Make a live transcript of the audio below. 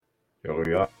Here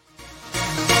we are.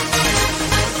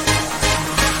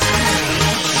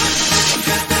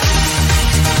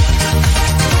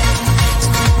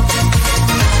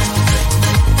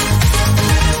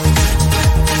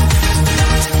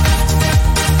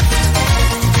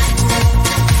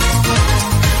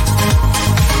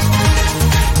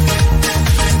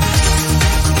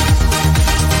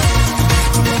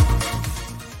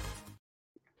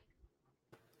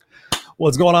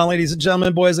 What's going on, ladies and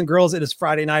gentlemen, boys and girls? It is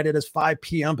Friday night. It is 5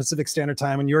 p.m. Pacific Standard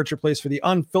Time, and you're at your place for the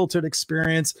Unfiltered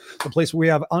Experience, the place where we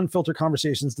have unfiltered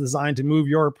conversations designed to move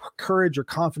your courage, your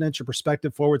confidence, your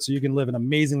perspective forward so you can live an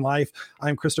amazing life.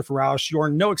 I'm Christopher Rausch, your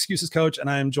No Excuses coach, and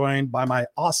I am joined by my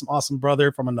awesome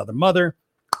brother from another mother,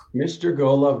 Mr.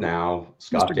 Go Love Now,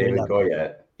 Scott Mr. David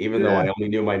Goyette. Even though Yeah. I only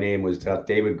knew my name was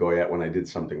David Goyette when I did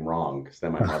something wrong, because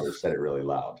then my mother said it really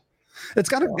loud. It's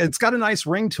got a nice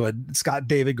ring to it. Scott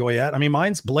David Goyette. I mean,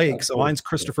 mine's Blake, so mine's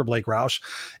Christopher Blake Rausch.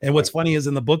 And what's funny is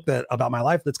in the book that about my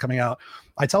life that's coming out,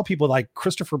 I tell people like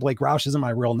Christopher Blake Rausch isn't my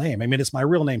real name. I mean, it's my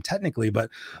real name technically,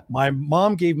 but my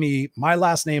mom gave me my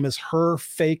last name is her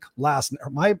fake last.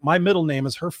 My middle name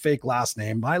is her fake last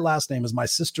name. My last name is my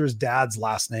sister's dad's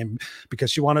last name because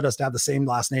she wanted us to have the same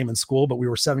last name in school, but we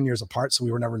were 7 years apart, so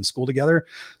we were never in school together.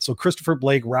 So Christopher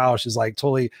Blake Rausch is like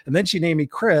totally. And then she named me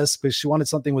Chris because she wanted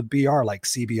something with BR like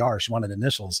CBR. She wanted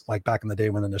initials like back in the day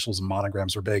when initials and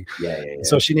monograms were big. Yeah.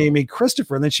 So she named me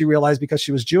Christopher, and then she realized because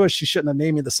she was Jewish, she shouldn't have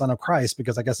named me the son of Christ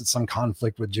because I guess it's some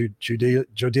conflict with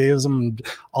Judaism and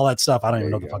all that stuff. I don't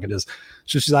even know what the fuck it is.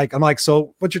 So she's like, I'm like,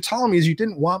 so what you're telling me is you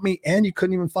didn't want me and you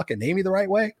couldn't even fucking name me the right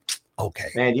way? Okay.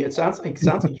 Man, it sounds like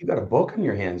you got a book on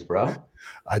your hands, bro.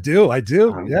 I do.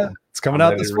 Yeah. It's coming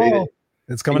out this fall.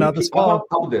 It's coming out this fall.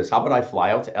 How about this? How about I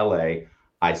fly out to LA,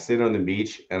 I sit on the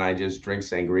beach and I just drink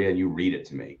sangria and you read it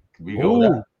to me? Can we go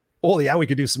with that? Oh yeah, we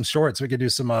could do some shorts. We could do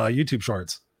some YouTube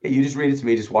shorts. Yeah, you just read it to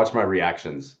me, just watch my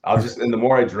reactions. And the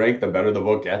more I drink, the better the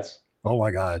book gets. Oh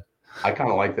my God. I kind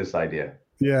of like this idea.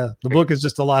 Yeah, the book is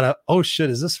just a lot of, oh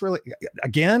shit, is this really,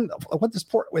 again, when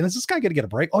is this guy going to get a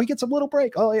break? Oh, he gets a little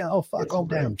break. Oh yeah, oh fuck, oh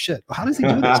damn, shit. How does he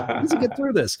do this? How does he get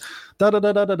through this?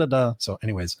 So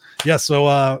anyways, yeah, so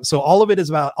all of it is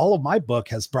about, all of my book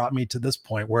has brought me to this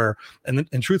point where,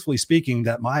 and truthfully speaking,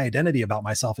 that my identity about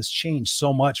myself has changed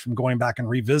so much from going back and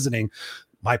revisiting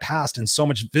my past in so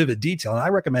much vivid detail. And I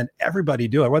recommend everybody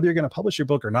do it, whether you're going to publish your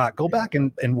book or not. Go back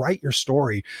and write your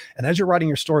story. And as you're writing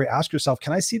your story, ask yourself,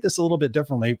 can I see this a little bit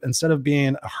differently? Instead of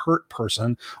being a hurt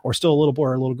person or still a little boy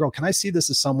or a little girl, can I see this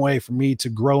as some way for me to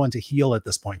grow and to heal at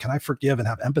this point? Can I forgive and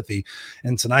have empathy?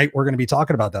 And tonight we're going to be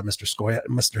talking about that,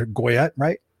 Mr. Goyette,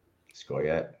 right?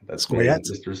 Scoyette. That's Scoyette.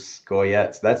 Mr.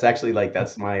 Scoyette. That's actually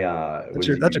that's my that's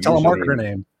your telemarketer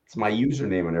name. It's my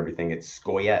username and everything. It's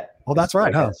Scoyette. Oh, that's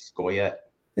right, huh? Scoyette.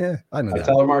 Yeah, I know my that.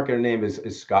 telemarketer name is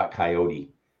Scott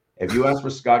Coyote. If you ask for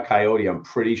Scott Coyote, I'm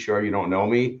pretty sure you don't know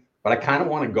me, but I kind of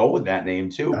want to go with that name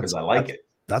too because I like it.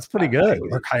 That's pretty good.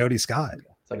 Or Coyote Scott.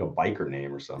 It's like a biker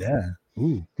name or something. Yeah.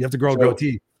 Ooh, you have to grow a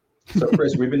goatee. So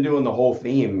Chris, we've been doing the whole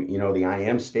theme, the I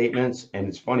am statements. And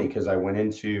it's funny because I went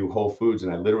into Whole Foods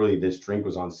and this drink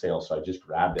was on sale. So I just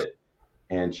grabbed it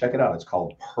and check it out. It's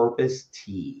called Purpose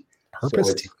Tea.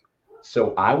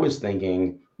 So I was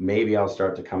thinking maybe I'll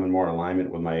start to come in more alignment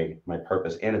with my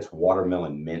purpose, and it's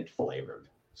watermelon mint flavored.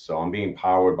 So I'm being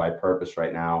powered by purpose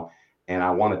right now. And I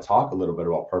want to talk a little bit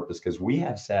about purpose because we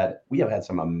have had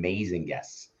some amazing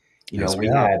guests.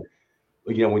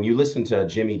 When you listen to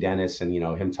Jimmy Dennis and,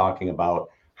 him talking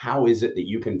about how is it that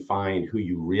you can find who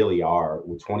you really are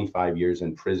with 25 years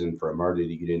in prison for a murder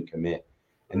that you didn't commit.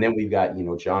 And then we've got,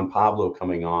 John Pablo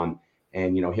coming on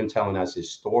and, him telling us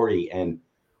his story. And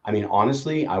I mean,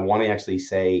 honestly, I want to actually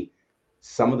say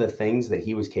some of the things that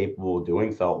he was capable of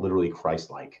doing felt literally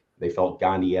Christ-like. They felt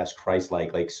Gandhi-esque, Christ-like.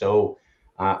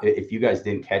 If you guys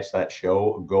didn't catch that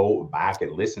show, go back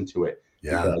and listen to it.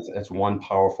 Yeah, because that's one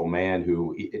powerful man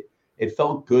who it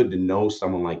felt good to know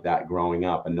someone like that growing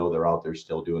up and know they're out there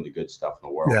still doing the good stuff in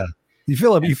the world. Yeah, you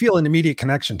feel an immediate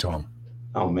connection to him.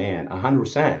 Oh man,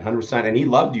 100%, and he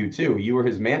loved you too. You were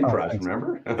his man crush,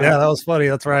 remember? Yeah, that was funny.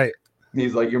 That's right.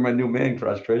 He's like, you're my new man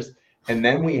crush, Chris. And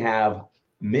then we have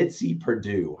Mitzi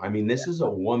Perdue. I mean, this is a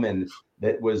woman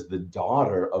that was the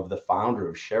daughter of the founder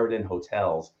of Sheraton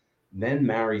Hotels, then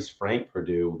marries Frank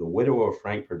Perdue, the widow of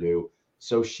Frank Perdue.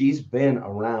 So she's been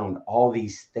around all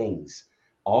these things,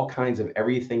 all kinds of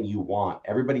everything you want.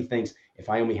 Everybody thinks if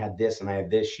I only had this and I have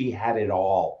this, she had it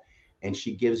all. And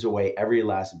she gives away every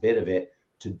last bit of it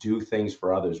to do things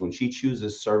for others. When she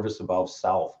chooses service above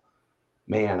self,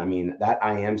 man, I mean, that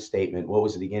I am statement, what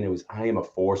was it again? It was, I am a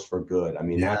force for good. I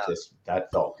mean, that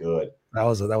felt good. That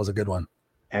was a good one.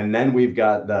 And then we've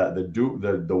got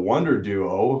the wonder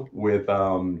duo with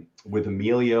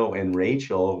Emilio and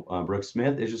Rachel Brooks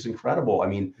Smith is just incredible. I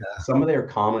mean, some of their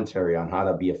commentary on how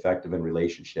to be effective in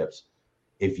relationships.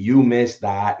 If you missed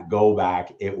that, go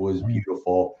back. It was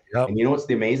beautiful. Yep. And you know what's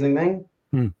the amazing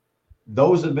thing?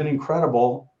 Those have been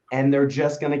incredible, and they're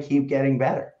just going to keep getting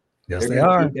better. Yes, they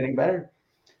are. Keep getting better.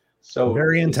 So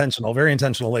very intentional,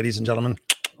 ladies and gentlemen.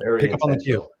 Pick up on the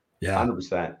cue. Yeah,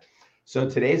 100%. So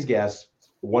today's guest,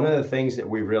 one of the things that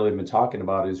we've really been talking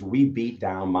about is we beat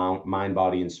down mind,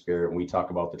 body, and spirit. And we talk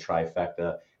about the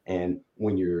trifecta. And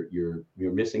when you're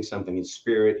missing something in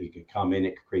spirit, you can come in,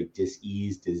 it can create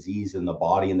disease in the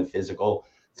body and the physical.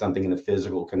 Something in the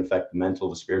physical can affect the mental,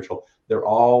 the spiritual. They're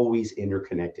always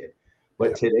interconnected.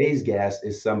 But today's guest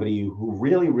is somebody who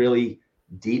really, really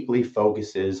deeply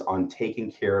focuses on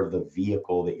taking care of the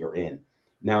vehicle that you're in.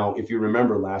 Now, if you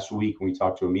remember last week when we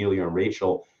talked to Amelia and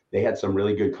Rachel, they had some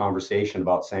really good conversation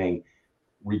about saying,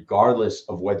 regardless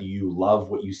of whether you love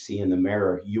what you see in the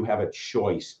mirror, you have a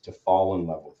choice to fall in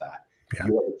love with that. Yeah.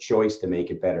 You have a choice to make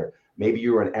it better. Maybe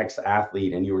you were an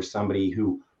ex-athlete and you were somebody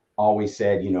who always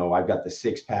said, you know, I've got the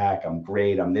six pack, I'm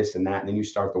great, I'm this and that. And then you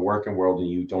start the working world and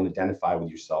you don't identify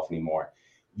with yourself anymore.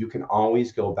 You can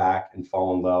always go back and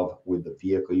fall in love with the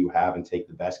vehicle you have and take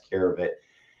the best care of it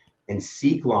and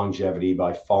seek longevity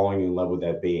by falling in love with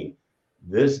that being.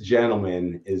 This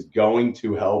gentleman is going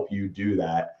to help you do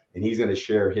that. And he's going to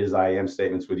share his I am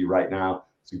statements with you right now.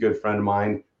 It's a good friend of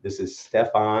mine. This is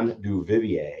Stefan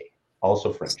Duvivier,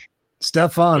 also French.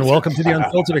 Stefan, welcome to the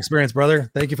Unfiltered Experience, brother.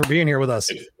 Thank you for being here with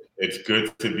us. It's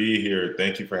good to be here.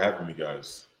 Thank you for having me,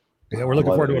 guys. Yeah, we're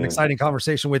looking forward to an exciting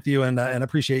conversation with you and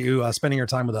appreciate you spending your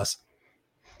time with us.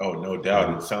 Oh, no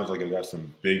doubt. It sounds like I got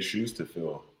some big shoes to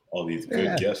fill. All these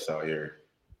good guests out here.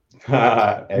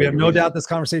 We have no doubt this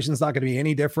conversation is not going to be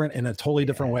any different in a totally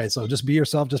different way. So just be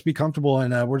yourself, just be comfortable,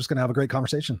 and we're just going to have a great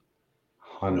conversation.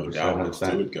 100%. No doubt. Let's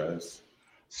do it, guys.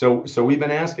 So we've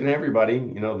been asking everybody,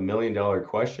 you know, the $1 million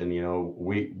question. You know,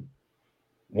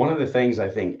 one of the things I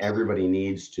think everybody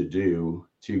needs to do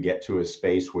to get to a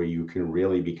space where you can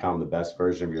really become the best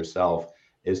version of yourself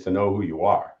is to know who you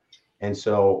are. And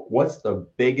so what's the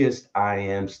biggest I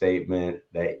am statement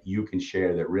that you can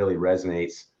share that really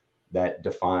resonates, that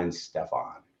defines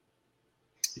Stefan?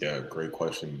 Yeah, great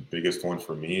question. Biggest one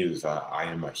for me is I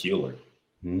am a healer.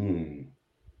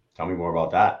 Tell me more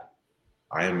about that.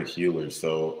 I am a healer.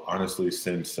 So honestly,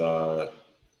 since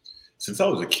I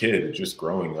was a kid, just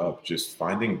growing up, just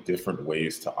finding different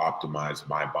ways to optimize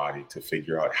my body, to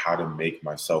figure out how to make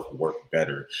myself work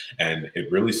better. And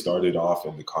it really started off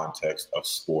in the context of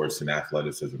sports and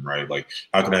athleticism, right? Like,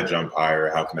 how can I jump higher?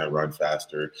 How can I run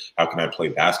faster? How can I play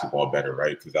basketball better,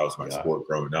 right? Because that was my sport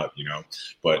growing up, you know?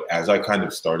 But as I kind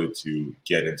of started to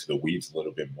get into the weeds a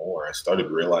little bit more, I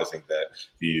started realizing that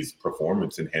these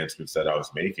performance enhancements that I was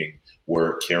making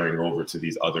were carrying over to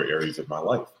these other areas of my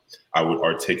life. I would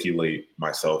articulate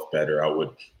myself better. I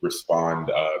would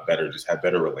respond better, just have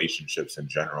better relationships in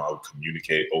general. I would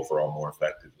communicate overall more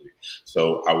effectively.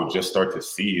 So I would just start to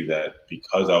see that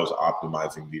because I was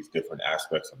optimizing these different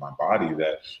aspects of my body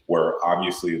that were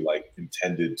obviously like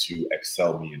intended to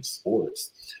excel me in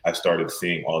sports, I started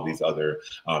seeing all these other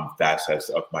facets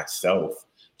of myself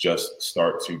just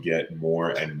start to get more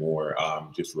and more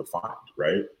just refined,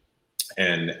 right?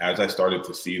 And as I started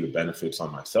to see the benefits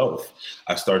on myself,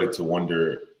 I started to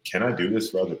wonder, can I do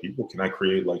this for other people? Can I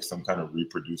create like some kind of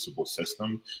reproducible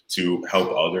system to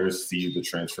help others see the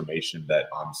transformation that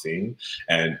I'm seeing?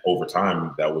 And over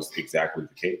time, that was exactly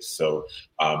the case. So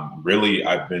really,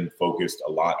 I've been focused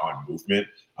a lot on movement.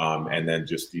 And then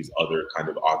just these other kind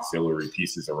of auxiliary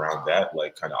pieces around that,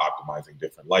 like kind of optimizing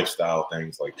different lifestyle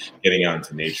things, like getting out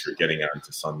into nature, getting out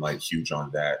into sunlight, huge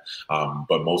on that.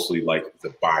 But mostly like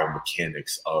the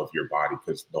biomechanics of your body,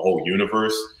 because the whole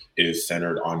universe is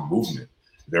centered on movement.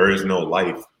 There is no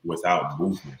life without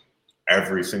movement.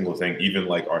 Every single thing, even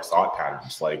like our thought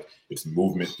patterns, like it's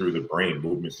movement through the brain,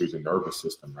 movement through the nervous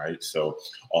system, right? So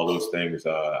all those things,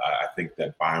 I think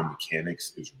that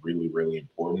biomechanics is really, really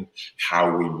important.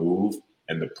 How we move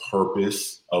and the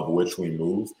purpose of which we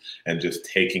move, and just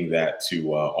taking that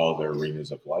to all the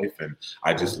arenas of life. And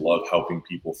I just love helping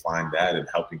people find that and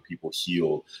helping people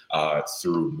heal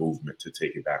through movement to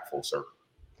take it back full circle.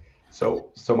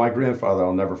 So my grandfather,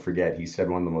 I'll never forget, he said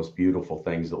one of the most beautiful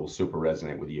things that will super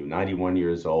resonate with you. 91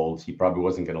 years old. He probably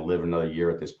wasn't going to live another year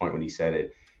at this point when he said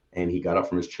it. And he got up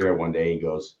from his chair one day and he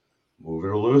goes, move it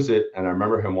or lose it. And I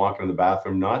remember him walking in the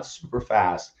bathroom, not super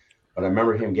fast, but I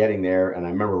remember him getting there. And I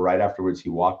remember right afterwards, he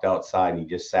walked outside and he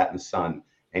just sat in the sun.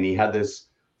 And he had this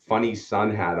funny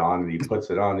sun hat on and he puts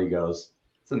it on and he goes,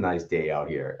 it's a nice day out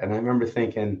here. And I remember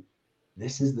thinking,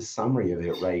 This is the summary of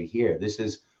it right here. This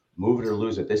is move it or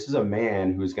lose it. This is a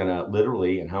man who's going to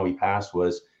literally, and how he passed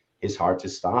was his heart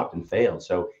just stopped and failed.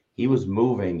 So he was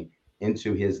moving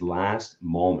into his last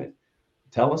moment.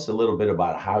 Tell us a little bit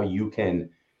about how you can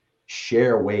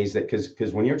share ways that,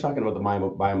 because when you're talking about the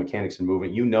biomechanics and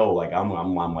movement, like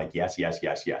I'm like yes,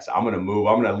 I'm gonna move,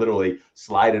 I'm gonna literally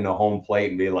slide into home plate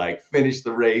and be like, finish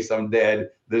the race, I'm dead,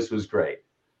 this was great.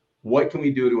 What can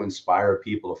we do to inspire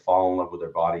people to fall in love with their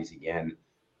bodies again,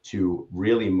 to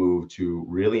really move, to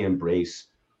really embrace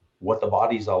what the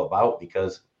body's all about?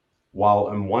 Because while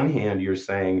on one hand you're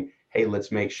saying, hey,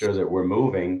 let's make sure that we're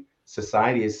moving,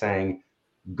 society is saying,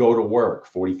 go to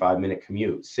work, 45-minute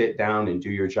commute, sit down and do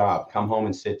your job, come home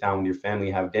and sit down with your family,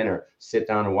 have dinner, sit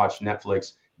down and watch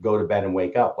Netflix, go to bed and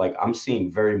wake up. Like, I'm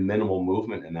seeing very minimal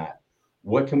movement in that.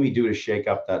 What can we do to shake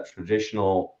up that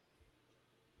traditional,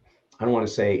 I don't want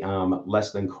to say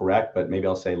less than correct, but maybe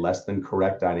I'll say less than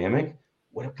correct dynamic?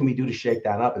 What can we do to shake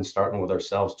that up and starting with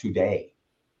ourselves today?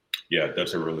 Yeah,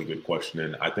 that's a really good question.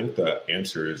 And I think the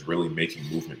answer is really making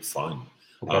movement fun.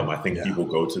 Okay. I think people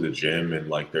go to the gym and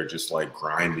like they're just like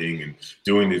grinding and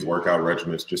doing these workout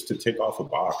regimens just to tick off a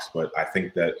box. But I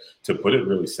think that, to put it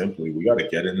really simply, we got to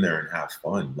get in there and have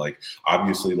fun. Like,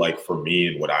 obviously, like for me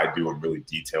and what I do, I'm really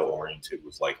detail oriented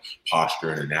with like posture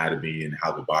and anatomy and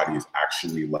how the body is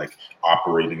actually like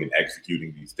operating and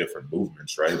executing these different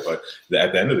movements, right? But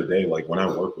at the end of the day, like when I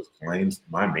work with clients,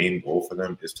 my main goal for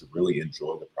them is to really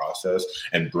enjoy the process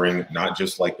and bring not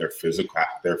just like their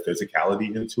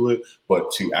physicality into it, but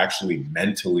to actually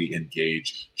mentally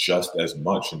engage just as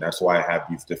much. And that's why I have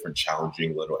these different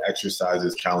challenging little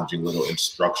exercises, challenging little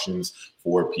instructions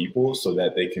for people, so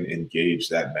that they can engage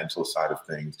that mental side of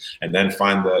things, and then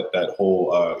find that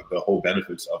whole the whole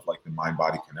benefits of like the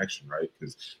mind-body connection, right?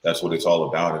 Because that's what it's all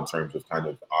about in terms of kind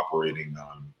of operating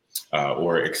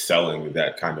or excelling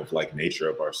that kind of like nature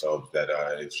of ourselves that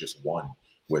is just one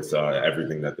with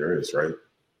everything that there is, right?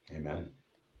 Amen.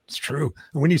 It's true.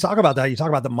 And when you talk about that, you talk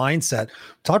about the mindset.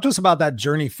 Talk to us about that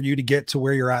journey for you to get to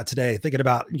where you're at today, thinking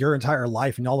about your entire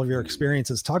life and all of your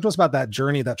experiences. Talk to us about that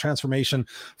journey, that transformation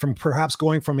from perhaps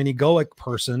going from an egoic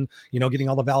person, getting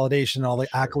all the validation, all the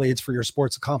accolades for your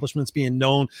sports accomplishments, being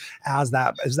known as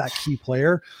that key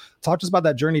player. Talk to us about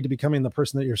that journey to becoming the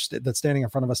person that that's standing in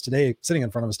front of us today, sitting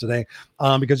in front of us today,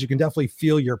 because you can definitely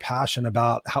feel your passion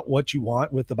about what you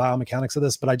want with the biomechanics of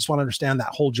this. But I just want to understand that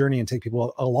whole journey and take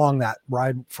people along that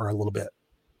ride for a little bit.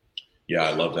 Yeah,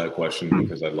 I love that question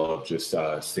because I love just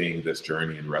seeing this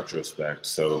journey in retrospect.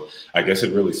 So I guess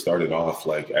it really started off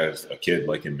like as a kid,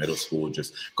 like in middle school,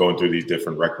 just going through these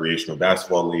different recreational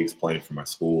basketball leagues, playing for my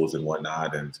schools and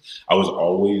whatnot. And I was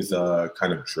always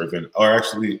kind of driven, or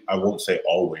actually, I won't say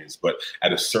always, but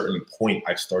at a certain point,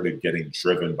 I started getting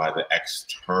driven by the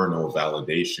external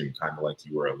validation, kind of like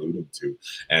you were alluding to.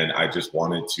 And I just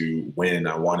wanted to win.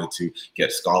 I wanted to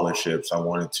get scholarships. I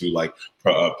wanted to like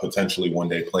potentially one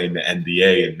day play in the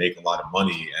NBA and make a lot of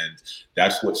money. And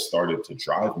that's what started to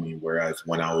drive me. Whereas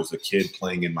when I was a kid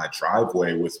playing in my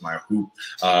driveway with my hoop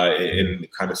and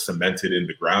kind of cemented in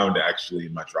the ground, actually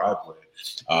in my driveway,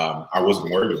 I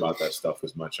wasn't worried about that stuff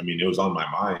as much. I mean, it was on my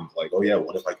mind like, oh yeah,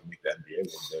 what if I can make the NBA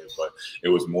one day? But it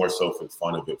was more so for the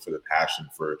fun of it, for the passion,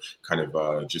 for kind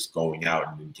of just going out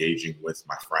and engaging with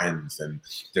my friends and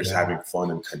just having fun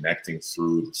and connecting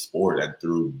through the sport and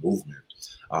through movement.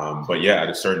 But yeah, at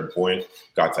a certain point,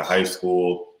 got to high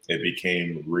school, it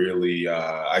became really,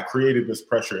 I created this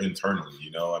pressure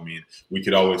internally, I mean, we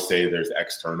could always say there's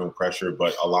external pressure,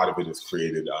 but a lot of it is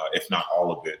created, if not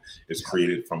all of it, is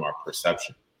created from our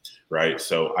perception, right?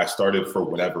 So I started, for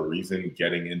whatever reason,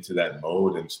 getting into that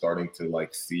mode and starting to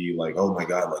like see like, oh my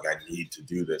God, like I need to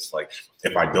do this. Like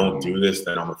if I don't do this,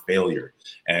 then I'm a failure.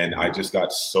 And I just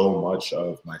got so much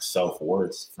of my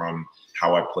self-worth from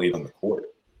how I played on the court.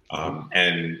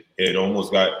 And it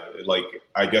almost got like,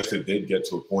 I guess it did get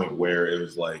to a point where it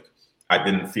was like, I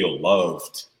didn't feel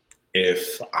loved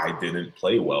if I didn't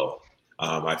play well.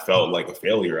 I felt like a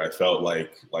failure. I felt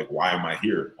like, why am I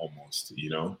here almost,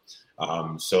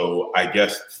 So I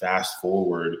guess fast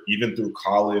forward, even through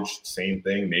college, same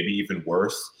thing, maybe even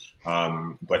worse.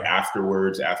 But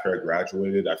afterwards, after I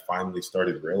graduated, I finally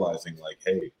started realizing like,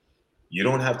 hey, you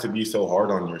don't have to be so hard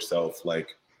on yourself. Like,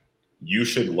 you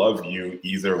should love you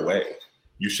either way.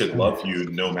 You should love you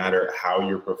no matter how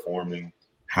you're performing,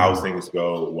 how things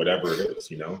go, whatever it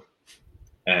is,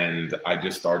 And I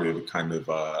just started kind of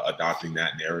adopting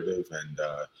that narrative. And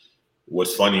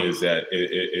what's funny is that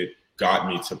it got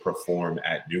me to perform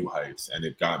at new heights, and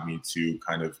it got me to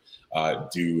kind of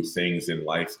do things in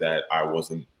life that I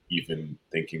wasn't even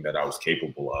thinking that I was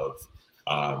capable of.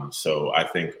 So I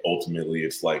think ultimately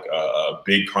it's like a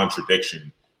big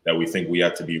contradiction that we think we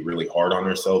have to be really hard on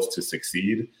ourselves to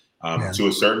succeed. To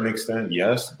a certain extent,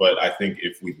 yes. But I think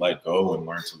if we let go and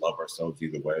learn to love ourselves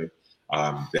either way,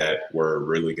 that we're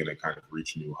really going to kind of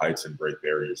reach new heights and break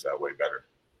barriers that way better.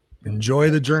 Enjoy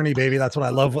the journey, baby. That's what I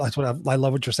love. That's what I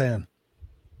love what you're saying.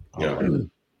 Yeah.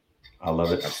 I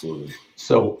love it. Absolutely.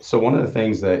 So one of the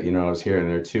things that, I was hearing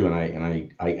there too, and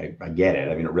I get it.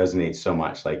 I mean, it resonates so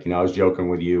much. Like, I was joking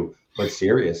with you, but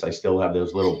serious. I still have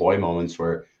those little boy moments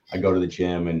where I go to the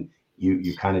gym and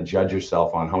you kind of judge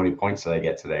yourself on how many points did I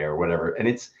get today or whatever. And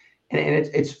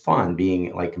it's fun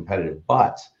being like competitive.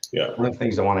 But one of the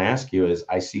things I want to ask you is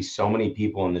I see so many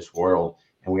people in this world,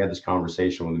 and we had this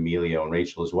conversation with Emilio and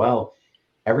Rachel as well.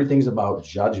 Everything's about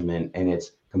judgment and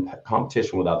it's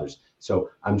competition with others. So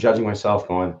I'm judging myself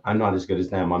going, I'm not as good as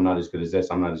them. I'm not as good as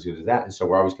this. I'm not as good as that. And so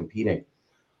we're always competing.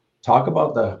 Talk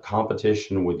about the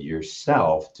competition with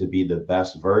yourself to be the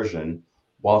best version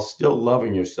while still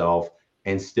loving yourself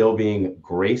and still being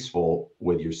graceful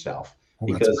with yourself.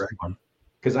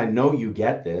 Because I know you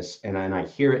get this, and I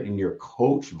hear it in your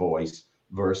coach voice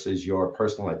versus your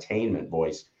personal attainment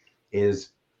voice, is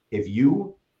if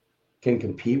you can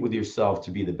compete with yourself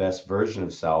to be the best version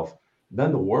of self,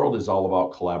 then the world is all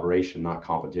about collaboration, not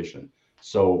competition.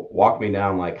 So walk me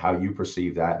down like how you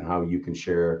perceive that and how you can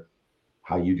share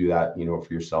how you do that,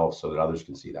 for yourself so that others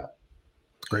can see that.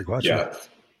 Great question.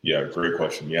 Yeah, great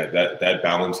question. Yeah, that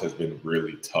balance has been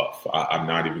really tough. I'm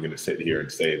not even going to sit here and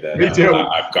say that. Me too.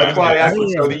 That's why I asked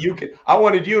you so that you could. I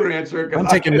wanted you to answer it. I'm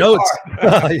taking notes.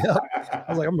 I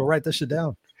was like, I'm gonna write this shit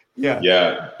down.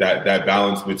 Yeah. That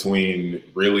balance between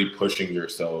really pushing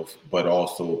yourself, but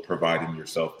also providing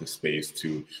yourself the space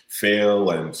to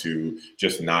fail and to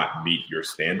just not meet your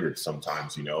standards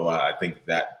sometimes, I think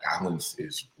that balance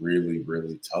is really,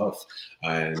 really tough.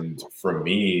 And for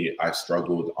me, I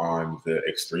struggled on the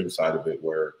extreme side of it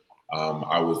where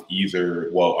I was either,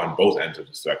 on both ends of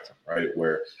the spectrum, right?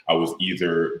 Where I was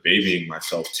either babying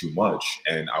myself too much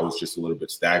and I was just a little bit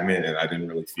stagnant and I didn't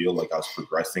really feel like I was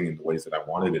progressing in the ways that I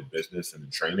wanted in business and in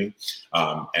training.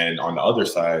 And on the other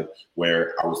side,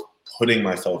 where I was putting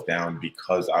myself down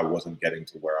because I wasn't getting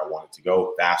to where I wanted to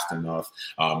go fast enough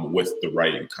with the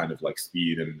right kind of like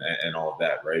speed and all of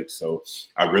that, right? So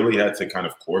I really had to kind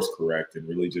of course correct and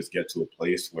really just get to a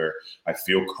place where I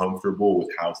feel comfortable with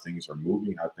how things are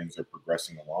moving, how things are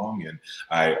progressing along. And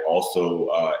I also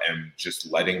am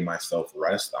just letting myself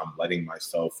rest. I'm letting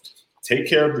myself take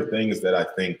care of the things that I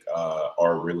think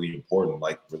are really important,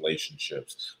 like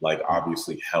relationships, like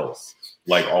obviously health,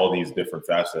 like all these different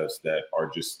facets that are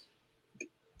just,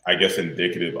 I guess,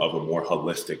 indicative of a more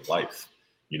holistic life,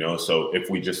 So if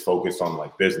we just focus on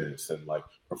like business and like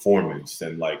performance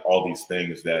and like all these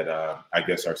things that I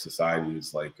guess our society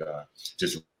is like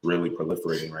just really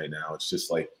proliferating right now, it's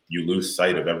just like you lose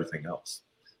sight of everything else.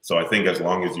 So I think as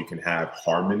long as you can have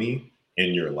harmony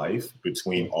in your life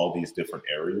between all these different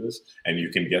areas and you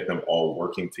can get them all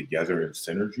working together in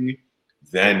synergy,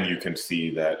 then you can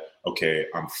see that, okay,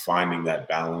 I'm finding that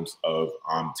balance of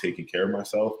I'm taking care of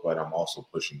myself, but I'm also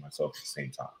pushing myself at the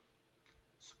same time.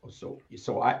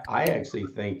 So I actually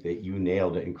think that you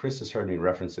nailed it. And Chris has heard me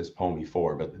reference this poem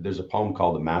before, but there's a poem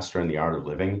called The Master and the Art of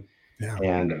Living. Yeah.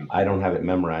 And I don't have it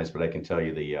memorized, but I can tell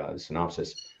you the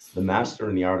synopsis. The master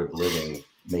in the art of living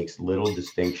makes little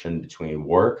distinction between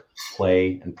work,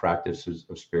 play, and practices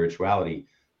of spirituality.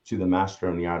 To the master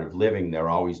in the art of living, they're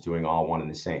always doing all one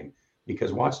and the same.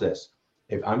 Because watch this.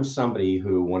 If I'm somebody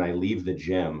who, when I leave the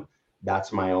gym,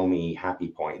 that's my only happy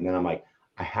point. And then I'm like,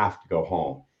 I have to go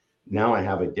home. Now I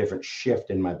have a different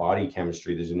shift in my body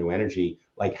chemistry. There's a new energy,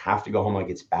 like have to go home like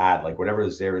it's bad. Like whatever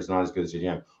is there is not as good as the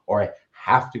gym. Or I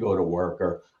have to go to work,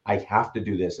 or I have to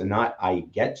do this and not I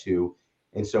get to.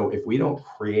 And so if we don't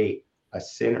create a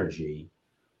synergy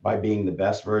by being the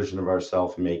best version of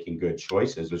ourselves and making good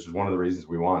choices, which is one of the reasons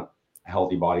we want a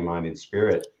healthy body, mind, and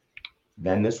spirit,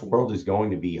 then this world is going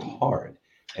to be hard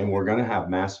and we're going to have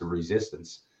massive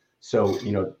resistance. So,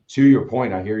 to your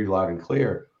point, I hear you loud and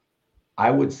clear. I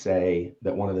would say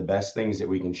that one of the best things that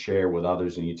we can share with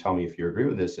others, and you tell me if you agree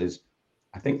with this, is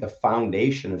I think the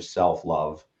foundation of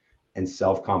self-love and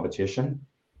self-competition,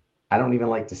 I don't even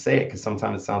like to say it because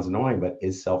sometimes it sounds annoying, but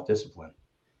is self-discipline.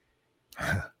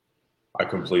 I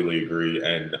completely agree.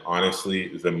 And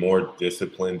honestly, the more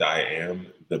disciplined I am,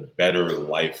 the better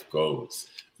life goes.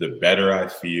 The better I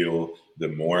feel, the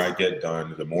more I get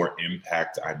done, the more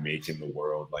impact I make in the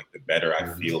world, like the better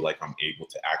I feel like I'm able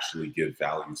to actually give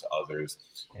value to others.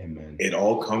 Amen. It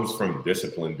all comes from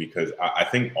discipline, because I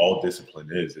think all discipline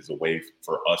is a way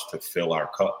for us to fill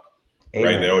our cup.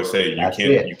 right? They always say That's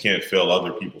you it. can't fill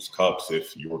other people's cups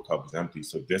if your cup is empty.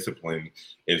 So discipline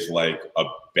is like a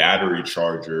battery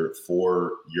charger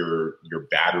for your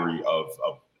battery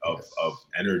of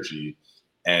energy,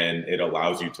 and it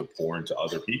allows you to pour into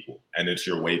other people, and it's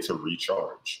your way to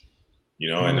recharge.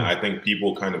 And I think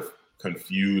people kind of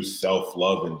confuse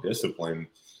self-love and discipline.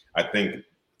 I think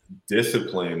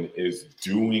discipline is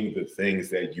doing the things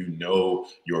that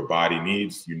your body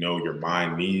needs, your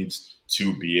mind needs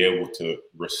to be able to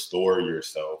restore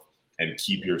yourself and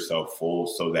keep yourself full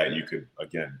so that you could,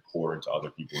 again, pour into other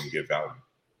people and give value.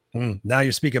 Now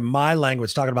you're speaking my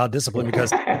language, talking about discipline,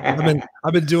 because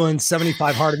I've been doing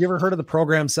 75 hard. Have you ever heard of the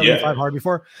program 75 hard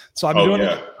before? So I've been doing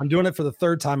it. I'm doing it for the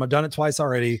third time. I've done it twice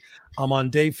already. I'm on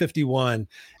day 51,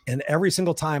 and every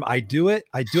single time I do it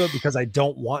because I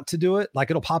don't want to do it. Like,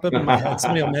 it'll pop up in my head.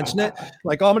 Somebody will mention it.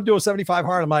 Like, oh, I'm gonna do a 75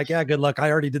 hard. I'm like, yeah, good luck.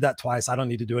 I already did that twice. I don't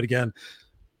need to do it again.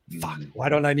 Fuck. Why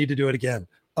don't I need to do it again?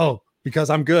 Oh,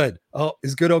 because I'm good. Oh,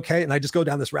 is good okay? And I just go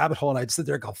down this rabbit hole, and I just sit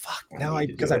there and go, fuck, now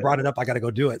because I brought it up, I got to go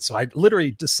do it. So I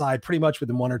literally decide pretty much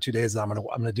within 1 or 2 days that I'm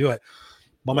gonna do it.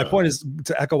 But my point is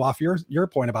to echo off your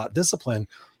point about discipline.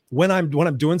 When I'm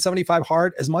doing 75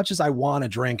 hard, as much as I want to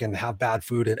drink and have bad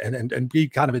food and be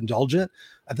kind of indulgent,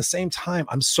 at the same time,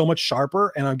 I'm so much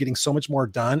sharper and I'm getting so much more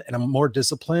done, and I'm more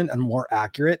disciplined and more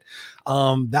accurate.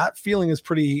 That feeling is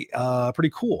pretty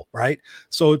cool, right?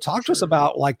 So talk to us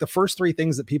about like the first 3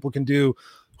 things that people can do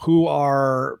who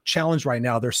are challenged right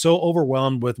now. They're so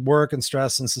overwhelmed with work and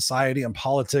stress and society and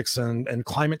politics and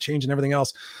climate change and everything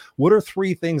else. What are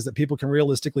 3 things that people can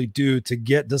realistically do to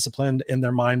get disciplined in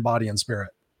their mind, body, and spirit?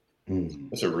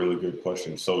 That's a really good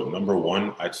question. So number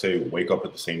 1, I'd say wake up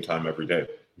at the same time every day.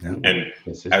 Yeah. And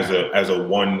as a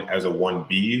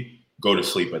 1B, go to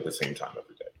sleep at the same time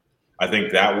every day. I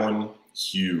think that one,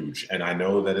 huge. And I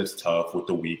know that it's tough with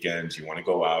the weekends. You want to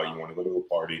go out, you want to go to a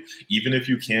party. Even if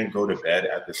you can't go to bed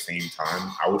at the same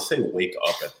time, I would say wake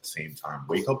up at the same time.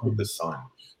 Wake up with the sun.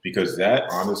 Because that,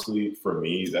 honestly, for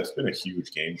me, that's been a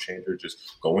huge game changer.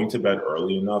 Just going to bed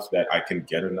early enough that I can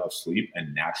get enough sleep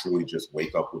and naturally just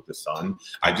wake up with the sun.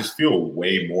 I just feel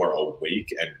way more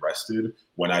awake and rested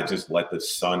when I just let the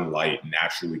sunlight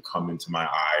naturally come into my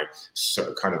eye,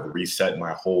 so kind of reset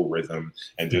my whole rhythm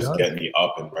and just get me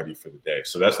up and ready for the day.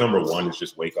 So that's number 1, is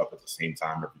just wake up at the same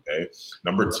time every day.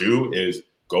 Number 2 is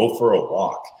go for a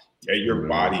walk. Get your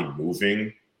body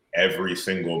moving every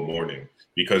single morning.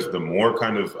 Because the more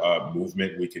kind of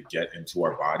movement we could get into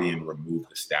our body and remove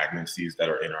the stagnancies that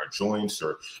are in our joints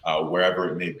or wherever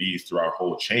it may be through our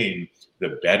whole chain,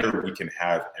 the better we can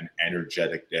have an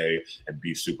energetic day and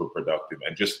be super productive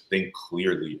and just think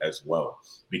clearly as well.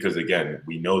 Because again,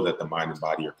 we know that the mind and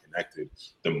body are connected.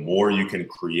 The more you can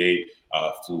create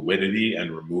fluidity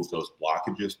and remove those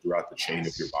blockages throughout the chain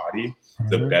of your body,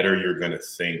 the better you're going to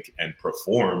think and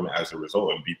perform as a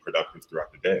result and be productive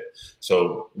throughout the day.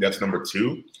 So that's number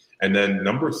 2. And then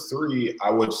number 3,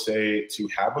 I would say to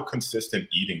have a consistent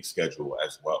eating schedule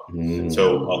as well.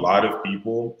 So a lot of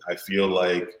people, I feel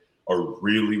like, are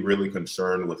really, really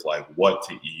concerned with like what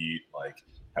to eat, like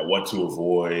what to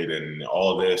avoid and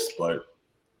all this. But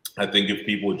I think if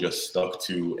people just stuck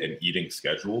to an eating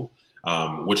schedule,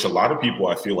 which a lot of people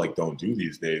I feel like don't do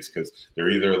these days because they're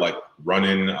either like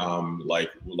running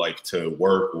like to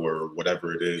work or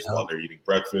whatever it is while they're eating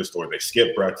breakfast, or they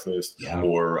skip breakfast,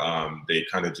 or they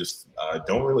kind of just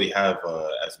don't really have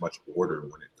as much order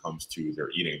when it comes to their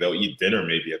eating. They'll eat dinner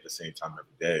maybe at the same time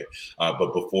every day,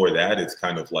 but before that it's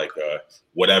kind of like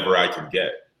whatever I can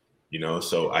get.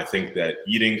 So I think that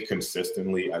eating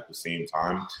consistently at the same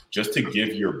time, just to give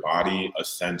your body a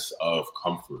sense of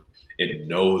comfort. It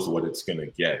knows what it's going to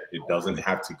get. It doesn't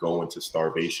have to go into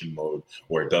starvation mode,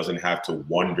 or it doesn't have to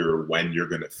wonder when you're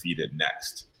going to feed it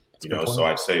next. So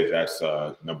I'd say that's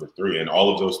number 3. And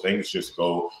all of those things just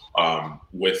go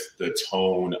with the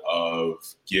tone of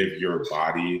give your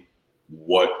body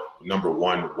number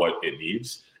 1, what it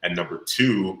needs. And number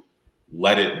 2,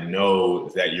 let it know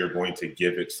that you're going to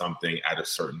give it something at a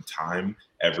certain time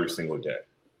every single day.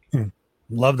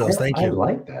 Love those. Thank you. I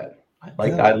like that. I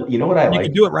like that. You know what I like? You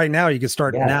can do it right now. You can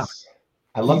start now.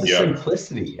 I love the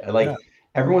simplicity. I like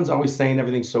everyone's always saying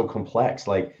everything's so complex.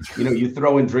 Like, you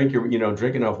throw and drink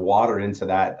enough water into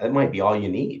that. That might be all you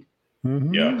need.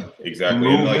 Yeah, exactly.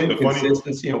 Movement, and like the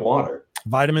consistency of water.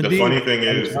 Vitamin D. The funny thing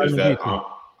is that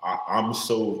I'm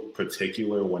so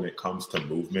particular when it comes to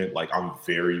movement. Like, I'm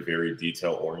very, very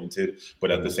detail oriented, but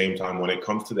at the same time, when it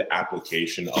comes to the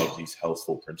application of these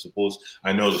healthful principles,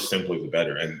 I know the simpler the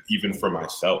better. And even for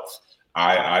myself,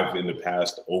 I've in the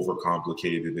past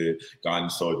overcomplicated it, gotten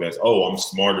so advanced. Oh, I'm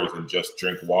smarter than just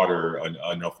drink water,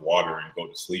 enough water and go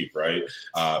to sleep, right?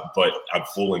 But I'm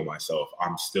fooling myself.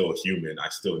 I'm still human. I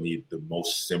still need the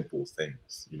most simple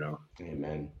things, you know?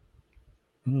 Amen.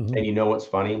 Mhm. And you know what's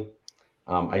funny?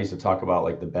 I used to talk about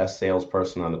like the best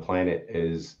salesperson on the planet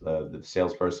is the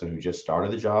salesperson who just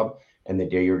started the job and the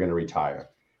day you're going to retire.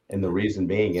 And the reason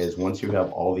being is once you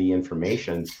have all the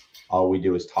information, all we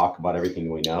do is talk about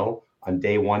everything we know. On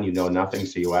day one, you know nothing,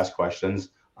 so you ask questions.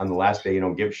 On the last day, you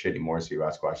don't give a shit anymore, so you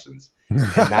ask questions. And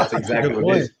that's That's a exactly good what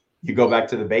it point. is. You go back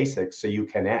to the basics, so you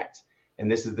connect. And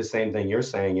this is the same thing you're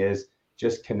saying is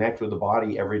just connect with the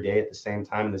body every day at the same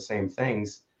time, the same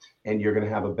things, and you're going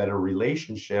to have a better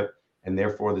relationship, and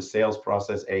therefore the sales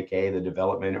process, aka the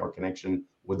development or connection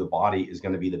with the body, is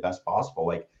going to be the best possible.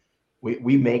 Like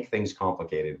we make things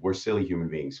complicated. We're silly human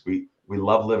beings. We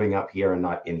love living up here and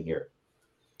not in here.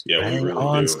 Yeah, we Bang really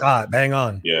on, do. Scott. Bang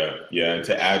on. Yeah, yeah. And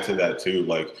to add to that too,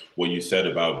 like what you said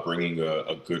about bringing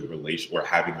a good relation or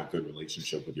having a good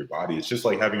relationship with your body, it's just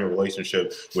like having a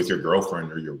relationship with your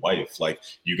girlfriend or your wife. Like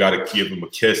you got to give them a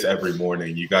kiss every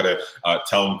morning. You got to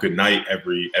tell them good night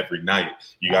every night.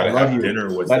 You got I to love have you.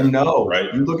 dinner with Let them them, know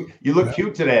right? you look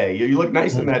cute today. You look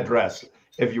nice in Mhm. that dress.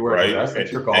 If you wear a Right. dress,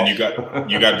 that's your And call.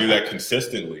 you got to do that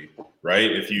consistently,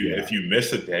 right? If Yeah. you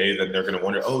miss a day, then they're gonna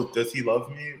wonder, oh, does he love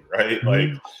me? Right? Like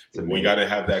Mhm. we got to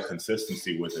have that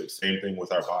consistency with it. Same thing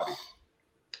with our body.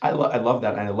 I love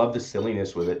that. And I love the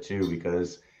silliness with it too,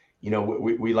 because, you know,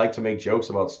 we like to make jokes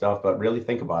about stuff, but really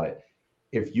think about it.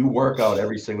 If you work out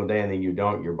every single day and then you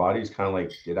don't, your body's kind of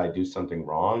like, did I do something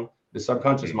wrong? The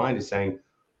subconscious Mm. mind is saying,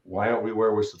 why aren't we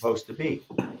where we're supposed to be?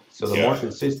 So the more Yeah,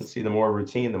 consistency, the more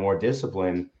routine, the more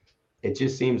discipline, it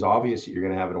just seems obvious that you're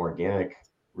going to have an organic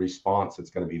response that's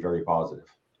going to be very positive.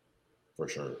 for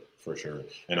sure. For sure.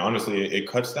 And honestly, it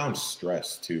cuts down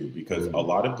stress too, because a Mm.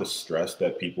 lot of the stress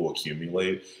that people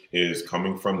accumulate is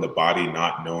coming from the body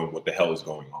not knowing what the hell is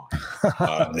going on.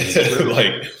 It's true.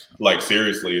 Like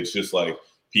seriously, it's just like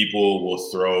people will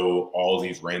throw all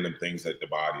these random things at the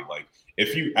body. Like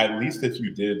if you, at least if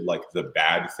you did like the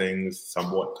bad things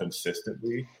somewhat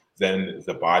consistently, then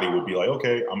the body would be like,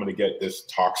 okay, I'm gonna get this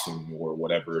toxin or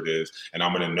whatever it is, and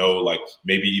I'm gonna know, like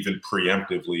maybe even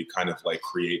preemptively kind of like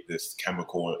create this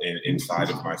chemical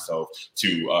inside of myself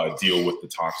to deal with the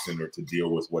toxin or to deal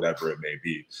with whatever it may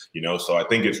be, you know. So I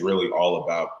think it's really all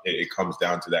about it comes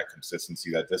down to that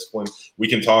consistency, that discipline. We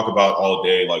can talk about all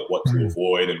day like what to Mm.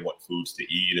 avoid and what foods to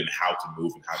eat and how to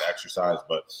move and how to exercise,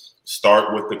 but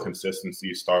start with the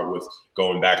consistency, start with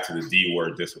going back to the D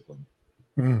word, discipline.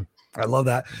 Mm. I love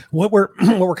that. What we're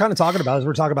what we're kind of talking about is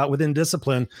we're talking about within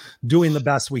discipline, doing the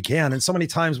best we can. And so many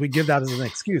times we give that as an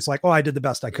excuse, like, oh, I did the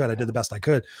best I could. I did the best I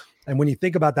could. And when you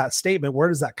think about that statement, where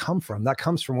does that come from? That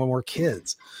comes from when we're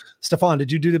kids. Stefan,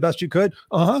 did you do the best you could?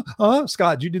 Uh-huh. Uh-huh.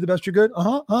 Scott, did you do the best you could?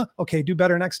 Uh-huh. Uh-huh. Okay, do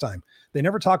better next time. They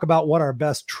never talk about what our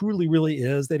best truly really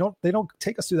is. They don't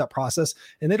take us through that process,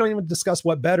 and they don't even discuss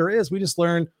what better is. We just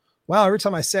learn, wow, every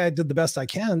time I say I did the best I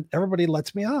can, everybody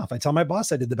lets me off. I tell my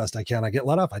boss I did the best I can, I get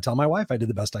let off. I tell my wife I did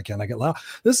the best I can, I get let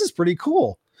off. This is pretty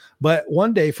cool. But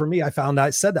one day for me, I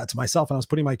said that to myself, and I was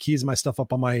putting my keys and my stuff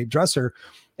up on my dresser.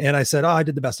 And I said, oh, I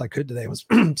did the best I could today. It was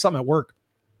something at work.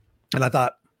 And I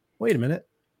thought, wait a minute,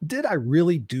 did I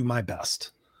really do my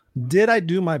best? Did I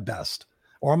do my best?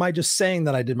 Or am I just saying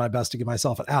that I did my best to give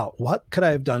myself an out? What could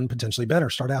I have done potentially better?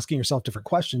 Start asking yourself different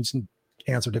questions and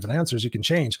answer different answers. You can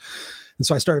change. And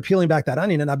so I started peeling back that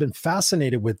onion, and I've been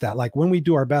fascinated with that. Like when we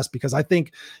do our best, because I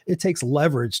think it takes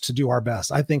leverage to do our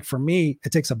best. I think for me,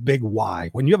 it takes a big why.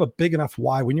 When you have a big enough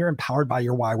why, when you're empowered by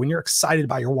your why, when you're excited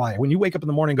by your why, when you wake up in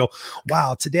the morning and go,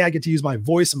 wow, today I get to use my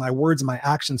voice and my words and my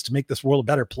actions to make this world a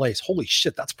better place. Holy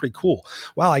shit, that's pretty cool.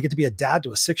 Wow, I get to be a dad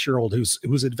to a 6-year-old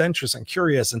who's adventurous and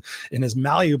curious and is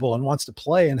malleable and wants to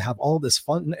play and have all this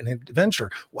fun and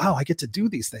adventure. Wow, I get to do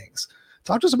these things.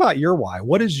 Talk to us about your why.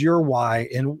 What is your why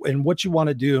and what you want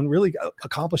to do and really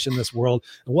accomplish in this world,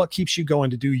 and what keeps you going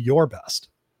to do your best?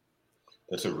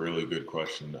 That's a really good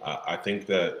question. I think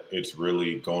that it's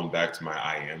really going back to my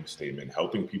I am statement,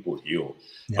 helping people heal,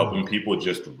 helping people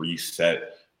just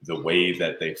reset the way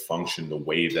that they function, the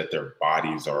way that their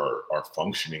bodies are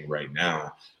functioning right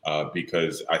now.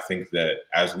 Because I think that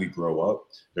as we grow up,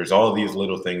 there's all these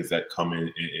little things that come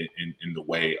in the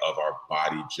way of our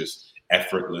body just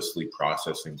effortlessly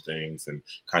processing things and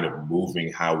kind of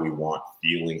moving how we want,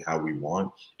 feeling how we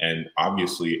want. And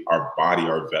obviously, our body,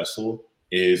 our vessel,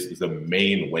 is the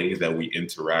main way that we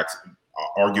interact,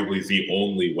 arguably the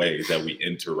only way that we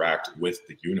interact with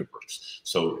the universe.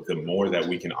 So the more that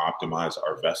we can optimize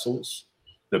our vessels,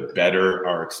 the better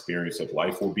our experience of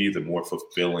life will be, the more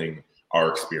fulfilling our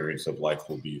experience of life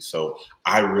will be. So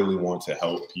I really want to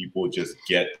help people just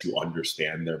get to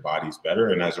understand their bodies better.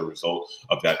 And as a result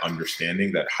of that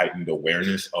understanding, that heightened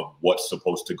awareness of what's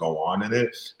supposed to go on in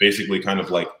it, basically kind of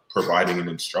like providing an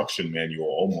instruction manual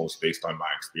almost based on my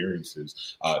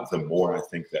experiences, the more I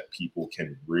think that people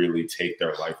can really take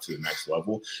their life to the next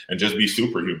level and just be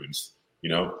superhumans. You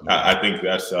know, I think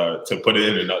that's to put it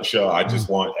in a nutshell. I just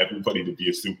want everybody to be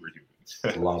a superhuman.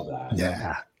 Love that.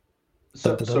 Yeah.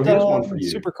 So here's one for you.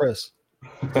 Super Chris.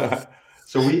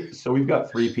 So we've got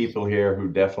three people here who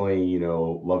definitely, you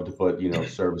know, love to put, you know,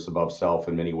 service above self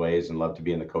in many ways and love to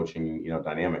be in the coaching, you know,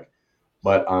 dynamic.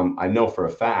 But I know for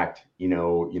a fact, you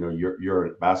know, you're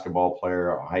a basketball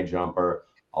player, a high jumper,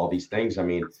 all these things. I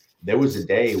mean, there was a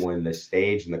day when the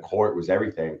stage and the court was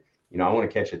everything. You know, I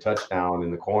want to catch a touchdown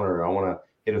in the corner. I want to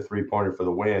hit a 3-pointer for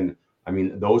the win. I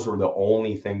mean, those were the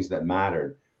only things that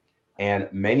mattered. And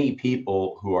many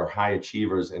people who are high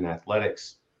achievers in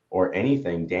athletics or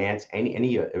anything, dance,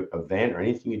 any event or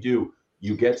anything you do,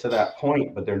 you get to that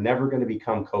point, but they're never going to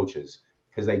become coaches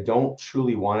because they don't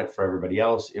truly want it for everybody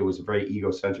else. It was a very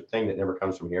egocentric thing that never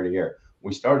comes from here to here.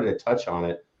 We started to touch on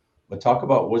it, but talk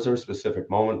about, was there a specific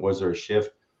moment? Was there a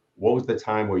shift? What was the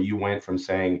time where you went from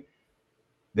saying,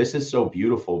 this is so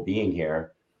beautiful being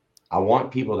here, I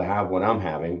want people to have what I'm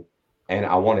having, and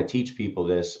I want to teach people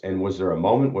this? And was there a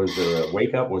moment? Was there a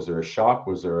wake up? Was there a shock?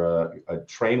 Was there a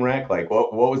train wreck? Like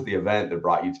what was the event that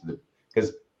brought you to the,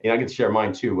 because, you know, I get to share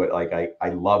mine too, but like, I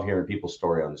love hearing people's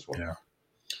story on this one.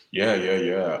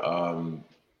 Yeah.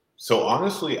 So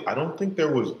honestly, I don't think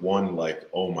there was one like,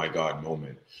 oh my God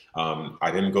moment. I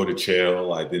didn't go to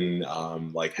jail. I didn't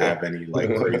have any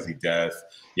like crazy death.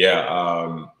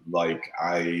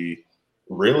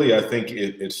 I think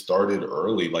it started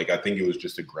early. Like, I think it was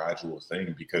just a gradual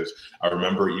thing because I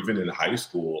remember even in high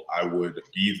school, I would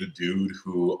be the dude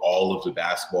who all of the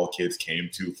basketball kids came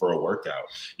to for a workout.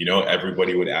 You know,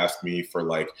 everybody would ask me for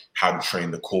like how to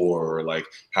train the core or like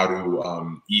how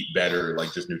to eat better,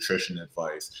 like just nutrition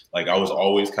advice. Like, I was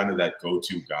always kind of that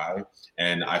go-to guy,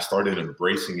 and I started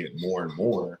embracing it more and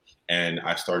more. And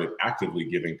I started actively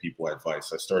giving people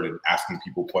advice. I started asking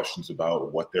people questions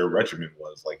about what their regimen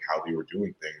was, like how they were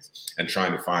doing things, and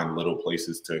trying to find little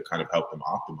places to kind of help them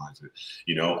optimize it,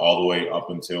 you know, all the way up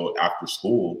until after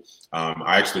school.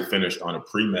 I actually finished on a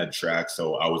pre-med track,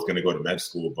 so I was going to go to med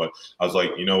school, but I was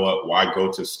like, you know what, why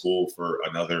go to school for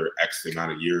another X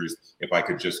amount of years if I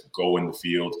could just go in the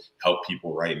field, help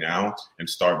people right now, and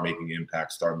start making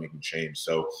impact, start making change.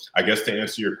 So I guess to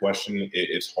answer your question,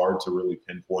 it's hard to really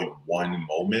pinpoint one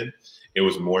moment. It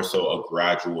was more so a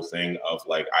gradual thing of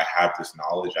like, I have this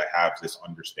knowledge, I have this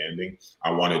understanding, I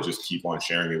want to just keep on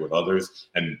sharing it with others.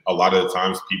 And a lot of the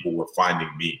times people were finding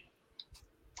me.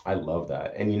 I love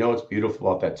that. And you know what's beautiful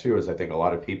about that too is I think a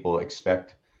lot of people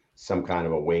expect some kind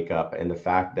of a wake up, and the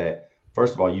fact that,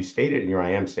 first of all, you stated in your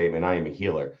I am statement, I am a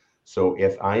healer. So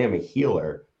if I am a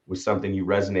healer was something you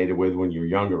resonated with when you were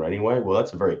younger anyway, well,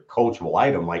 that's a very coachable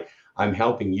item. Like, I'm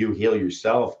helping you heal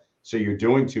yourself. So you're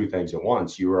doing two things at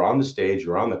once. You were on the stage,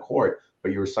 you're on the court,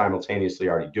 but you were simultaneously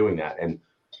already doing that. And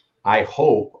I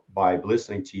hope by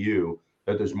listening to you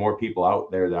that there's more people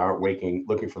out there that aren't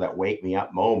looking for that wake me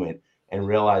up moment and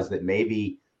realize that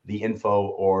maybe the info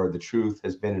or the truth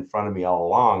has been in front of me all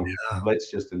along. Yeah.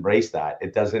 Let's just embrace that.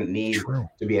 It doesn't need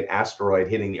to be an asteroid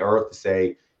hitting the earth to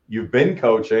say, you've been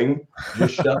coaching,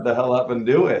 just shut the hell up and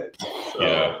do it.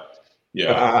 So,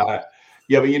 yeah.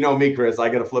 Yeah, but you know me, Chris, I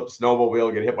got to flip a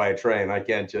snowmobile, get hit by a train. I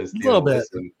can't just, a little bit.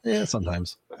 Listen. Yeah,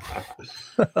 sometimes.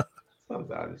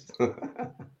 Sometimes.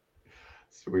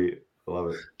 Sweet. I love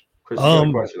it. Chris, you got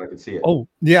a question. I can see it. Oh,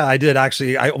 yeah, I did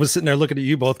actually. I was sitting there looking at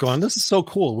you both going, this is so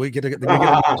cool. We get to do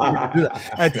that.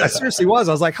 I seriously was.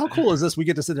 I was like, how cool is this? We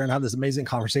get to sit there and have this amazing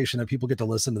conversation and people get to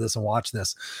listen to this and watch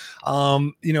this.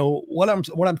 You know, what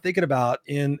I'm thinking about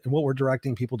and what we're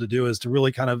directing people to do is to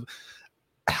really kind of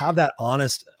have that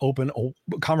honest, open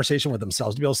conversation with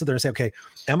themselves, to be able to sit there and say, okay,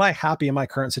 am I happy in my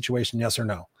current situation? Yes or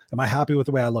no? Am I happy with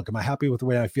the way I look? Am I happy with the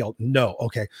way I feel? No.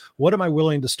 Okay. What am I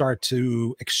willing to start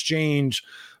to exchange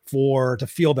to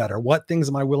feel better? What things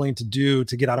am I willing to do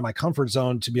to get out of my comfort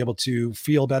zone, to be able to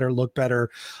feel better, look better,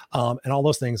 and all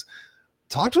those things?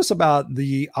 Talk to us about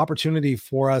the opportunity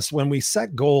for us when we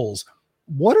set goals.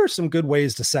 What are some good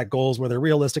ways to set goals where they're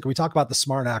realistic? We talk about the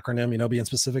SMART acronym, you know, being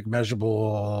specific,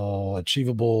 measurable,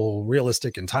 achievable,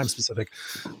 realistic, and time specific.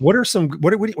 When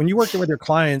you're working with your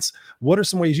clients, what are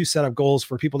some ways you set up goals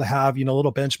for people to have, you know,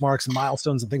 little benchmarks and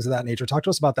milestones and things of that nature? Talk to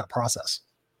us about that process.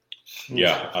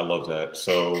 Yeah, I love that.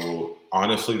 So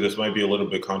honestly, this might be a little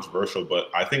bit controversial, but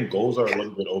I think goals are a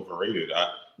little bit overrated.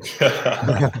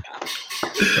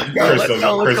 Chris is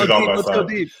on my let's go side.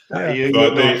 deep. You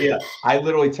have no idea. I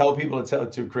literally tell people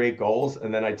to create goals,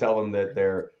 and then I tell them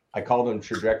that I call them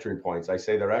trajectory points. I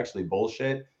say they're actually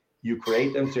bullshit. You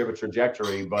create them to have a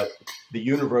trajectory, but the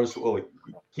universe will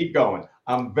keep going.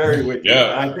 I'm very with you.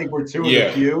 And I think we're two of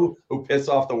the few who piss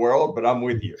off the world, but I'm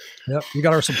with you. Yep, you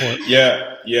got our support.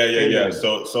 Yeah.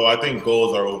 So I think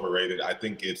goals are overrated. I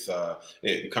think it's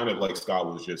it kind of like Scott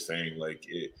was just saying, like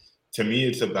to me,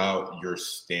 it's about your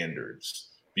standards.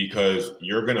 Because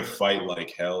you're going to fight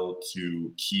like hell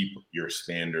to keep your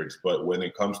standards. But when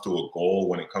it comes to a goal,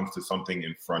 when it comes to something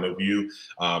in front of you,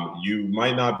 you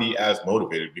might not be as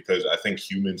motivated, because I think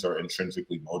humans are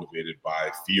intrinsically motivated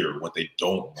by fear, what they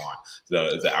don't want,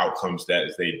 the outcomes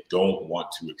that they don't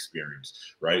want to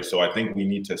experience, right? So I think we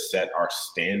need to set our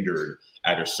standard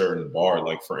at a certain bar.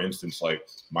 Like, for instance, like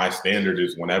my standard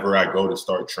is whenever I go to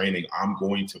start training, I'm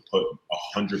going to put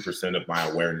 100% of my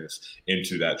awareness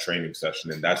into that training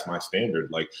session. And that's my standard.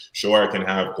 Like, sure, I can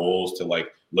have goals to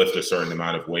like lift a certain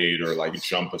amount of weight or like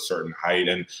jump a certain height.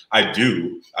 And I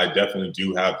definitely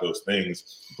do have those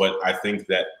things. But I think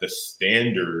that the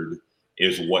standard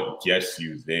is what gets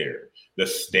you there. The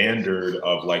standard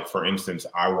of, like, for instance,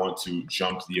 I want to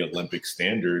jump the Olympic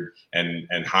standard and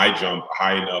high jump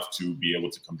high enough to be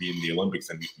able to compete in the Olympics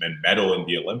and medal in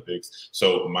the Olympics.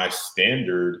 So my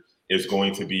standard is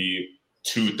going to be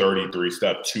 233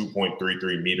 step,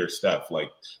 2.33 meter step. Like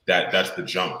that's the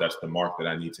jump. That's the mark that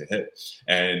I need to hit.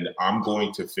 And I'm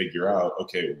going to figure out,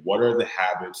 okay, what are the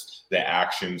habits, the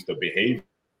actions, the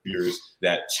behaviors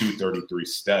that 233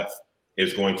 step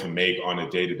is going to make on a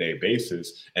day-to-day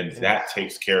basis, and that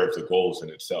takes care of the goals in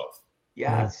itself.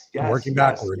 Yes. Working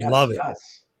backwards. Love it.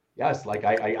 Yes. Like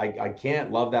I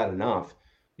can't love that enough,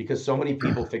 because so many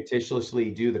people fictitiously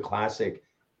do the classic.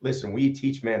 Listen, we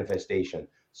teach manifestation,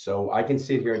 so I can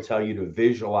sit here and tell you to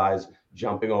visualize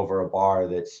jumping over a bar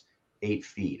that's 8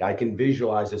 feet. I can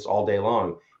visualize this all day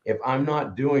long. If I'm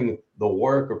not doing the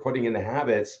work or putting in the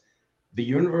habits, the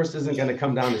universe isn't going to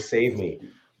come down to save me.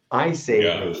 I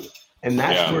save me. And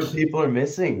that's where people are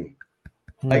missing.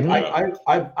 Like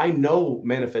I know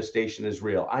manifestation is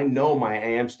real. I know my I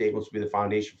am statements will be the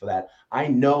foundation for that. I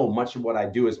know much of what I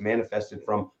do is manifested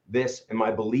from this and my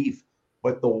belief,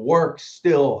 but the work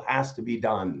still has to be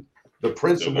done. The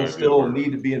principles still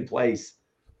need to be in place.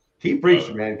 Keep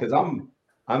preaching, man, because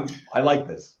I like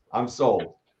this. I'm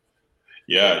sold.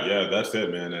 Yeah, that's it,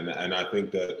 man. And I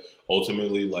think that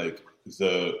ultimately, like,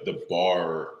 the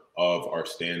bar of our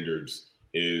standards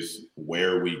is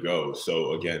where we go.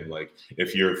 So again, like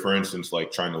if you're, for instance,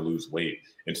 like trying to lose weight,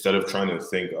 instead of trying to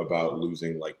think about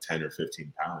losing like 10 or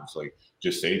 15 pounds, like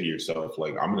just say to yourself,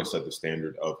 like, I'm going to set the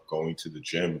standard of going to the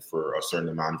gym for a certain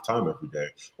amount of time every day,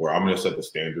 or I'm going to set the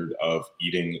standard of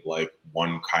eating like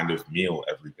one kind of meal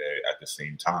every day at the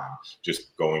same time.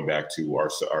 Just going back to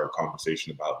our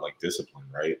conversation about like discipline,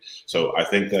 right? So I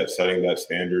think that setting that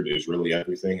standard is really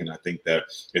everything. And I think that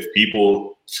if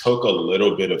people took a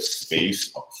little bit of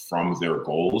space from their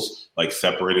goals, like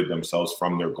separated themselves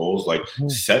from their goals, like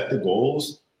set the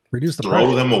goals, reduce the throw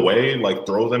pressure. them away, like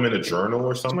throw them in a journal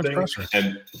or something.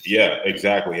 And yeah,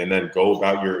 exactly. And then go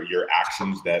about your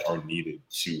actions that are needed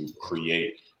to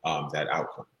create that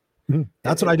outcome.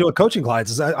 That's what I do with coaching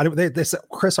clients. Is they said,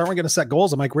 Chris, aren't we going to set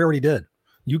goals? I'm like, we already did.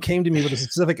 You came to me with a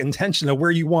specific intention of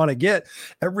where you want to get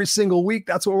every single week.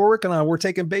 That's what we're working on. We're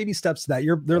taking baby steps to that.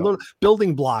 They're little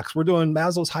building blocks. We're doing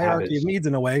Maslow's hierarchy of needs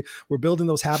in a way. We're building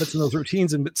those habits and those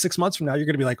routines. And 6 months from now, you're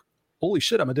going to be like, holy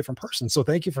shit, I'm a different person. So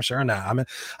thank you for sharing that.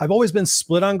 I've always been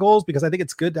split on goals because I think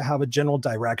it's good to have a general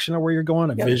direction of where you're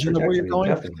going, a vision of where you're going.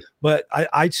 Definitely. But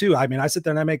I too, I sit there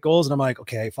and I make goals and I'm like,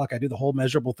 okay, fuck, I do the whole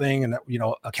measurable thing. And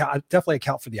I definitely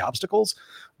account for the obstacles,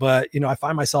 but I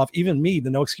find myself, even me,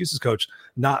 the no excuses coach,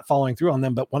 not following through on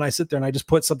them. But when I sit there and I just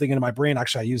put something into my brain,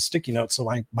 actually I use sticky notes.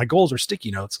 So my goals are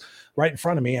sticky notes right in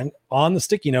front of me. And on the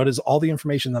sticky note is all the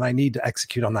information that I need to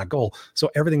execute on that goal. So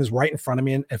everything is right in front of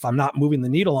me. And if I'm not moving the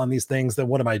needle on these things, then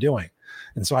what am I doing?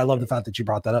 And so I love the fact that you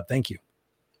brought that up. Thank you.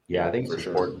 Yeah, I think it's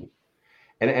important.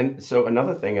 And so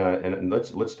another thing, and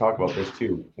let's talk about this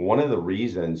too. One of the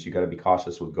reasons you got to be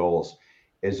cautious with goals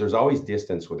is there's always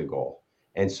distance with a goal.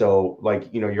 And so, like,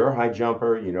 you're a high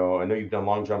jumper, I know you've done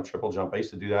long jump, triple jump. I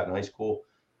used to do that in high school.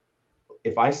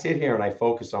 If I sit here and I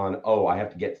focus on, I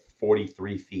have to get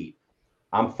 43 feet,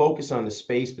 I'm focused on the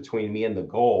space between me and the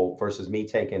goal versus me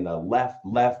taking the left,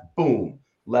 boom,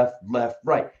 left,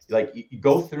 right. Like you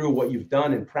go through what you've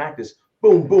done in practice,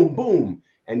 boom, boom, boom.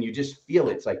 And you just feel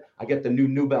it. It's like, I get the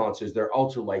New Balances, they're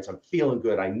ultra lights. I'm feeling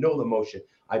good. I know the motion.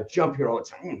 I jump here all the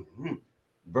time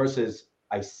versus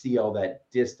I see all that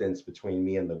distance between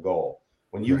me and the goal.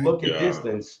 When you look at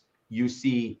distance, you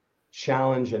see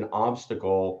challenge and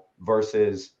obstacle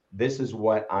versus this is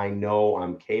what I know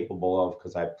I'm capable of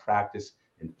because I practice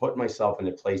and put myself in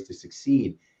a place to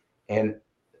succeed. And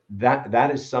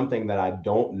that is something that I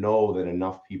don't know that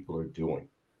enough people are doing.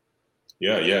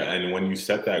 Yeah. And when you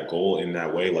set that goal in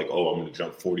that way, like, oh, I'm going to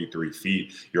jump 43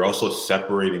 feet, you're also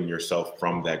separating yourself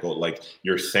from that goal. Like,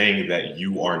 you're saying that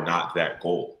you are not that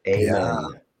goal. Amen. Yeah.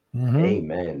 Mm-hmm.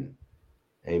 Amen.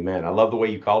 Amen. I love the way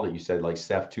you called it. You said like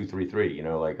Steph 233, you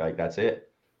know, like that's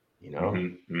it, you know.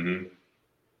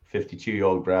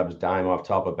 52-year-old grabs dime off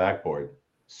top of backboard.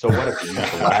 So what if you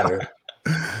use the ladder?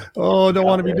 Oh, don't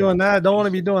want to be doing that. Don't want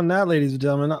to be doing that, ladies and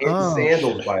gentlemen. In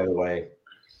sandals, by the way.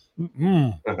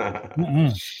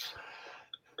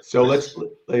 So let's,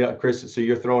 Chris, so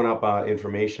you're throwing up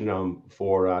information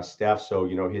for Steph. So,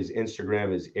 you know, his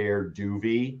Instagram is Air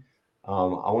Duvy. I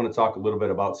want to talk a little bit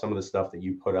about some of the stuff that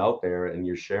you put out there and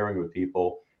you're sharing with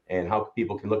people and how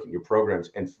people can look at your programs.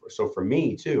 And so for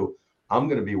me too, I'm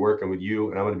going to be working with you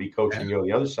and I'm going to be coaching you on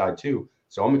the other side too.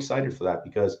 So I'm excited for that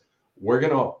because we're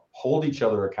going to hold each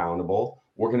other accountable.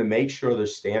 We're going to make sure their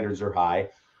standards are high.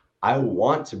 I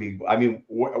want to be, I mean,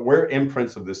 we're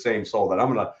imprints of the same soul that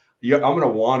I'm going to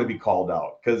want to be called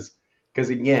out because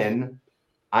again,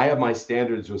 I have my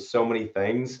standards with so many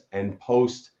things, and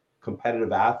post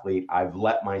competitive athlete, I've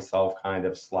let myself kind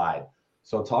of slide.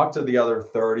 So talk to the other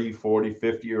 30, 40,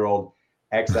 50-year-old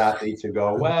ex-athletes who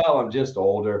go, well, I'm just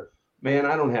older, man,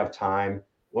 I don't have time.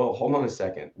 Well, hold on a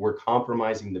second. We're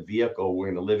compromising the vehicle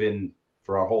we're going to live in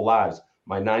for our whole lives.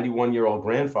 My 91-year-old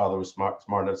grandfather was smart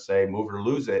enough to say, move it or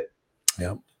lose it.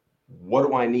 Yep. What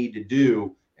do I need to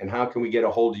do? And how can we get a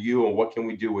hold of you? And what can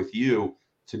we do with you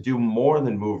to do more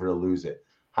than move it or lose it?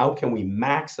 How can we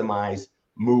maximize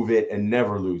move it and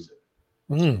never lose it?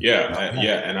 Yeah.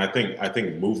 And I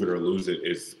think move it or lose it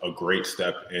is a great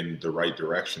step in the right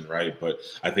direction, right? But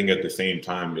I think at the same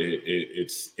time,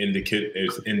 it's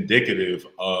indicative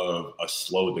of a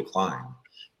slow decline.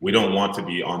 We don't want to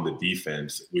be on the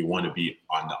defense. We want to be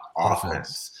on the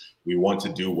offense. We want to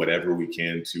do whatever we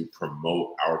can to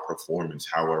promote our performance,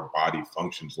 how our body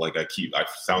functions. Like I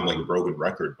sound like a broken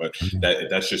record, but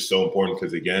that's just so important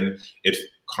because again, it's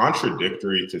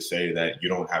contradictory to say that you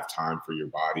don't have time for your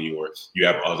body or you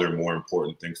have other more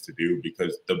important things to do,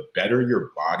 because the better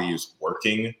your body is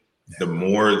working, the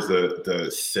more the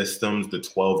systems, the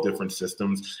 12 different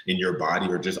systems in your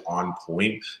body are just on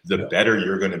point, the better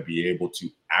you're going to be able to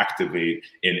activate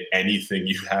in anything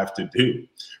you have to do,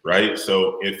 right?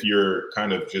 So if you're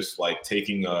kind of just like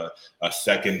taking a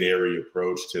secondary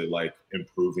approach to like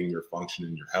improving your function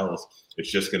and your health,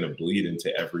 it's just going to bleed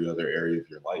into every other area of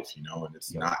your life, you know, and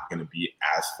it's not going to be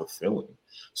as fulfilling.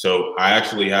 So I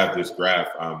actually have this graph.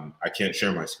 I can't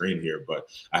share my screen here, but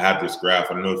I have this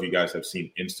graph. I don't know if you guys have seen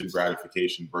instant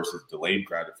gratification versus delayed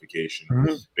gratification.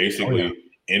 Basically,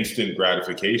 instant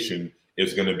gratification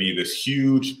is going to be this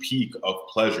huge peak of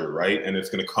pleasure, right? And it's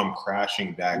going to come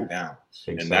crashing back down.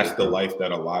 And that's the life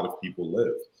that a lot of people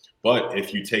live. But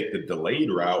if you take the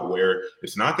delayed route where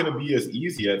it's not going to be as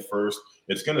easy at first,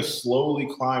 it's going to slowly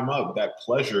climb up that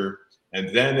pleasure,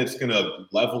 and then it's going to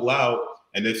level out,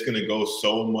 and it's going to go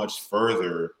so much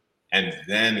further and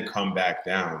then come back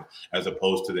down, as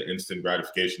opposed to the instant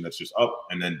gratification that's just up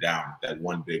and then down, that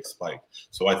one big spike.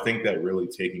 So I think that really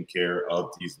taking care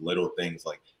of these little things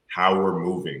like how we're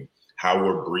moving, how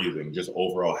we're breathing, just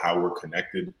overall how we're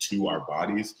connected to our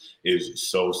bodies is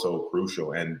so, so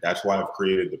crucial. And that's why I've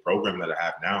created the program that I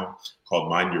have now called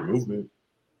Mind Your Movement,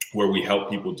 where we help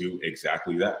people do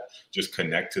exactly that. Just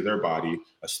connect to their body,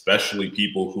 especially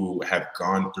people who have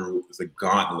gone through the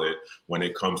gauntlet when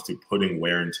it comes to putting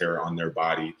wear and tear on their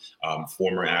body.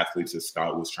 Former athletes, as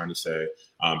Scott was trying to say,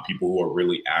 people who are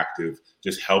really active,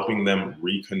 just helping them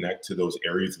reconnect to those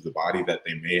areas of the body that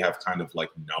they may have kind of like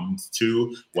numbed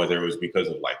to, whether it was because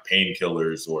of like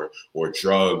painkillers or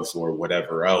drugs or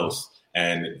whatever else.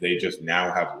 And they just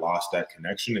now have lost that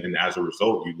connection. And as a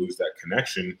result, you lose that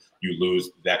connection, you lose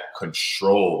that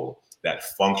control, that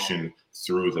function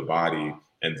through the body.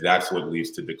 And that's what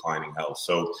leads to declining health.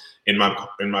 So in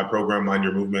my program, Mind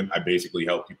Your Movement, I basically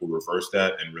help people reverse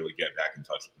that and really get back in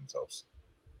touch with themselves.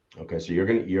 Okay, so you're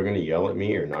gonna yell at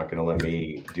me. You're not gonna let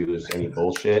me do this any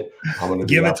bullshit. I'm gonna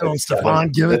give it to him, Stefan.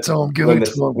 Give it to him.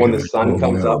 When the sun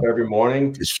comes up every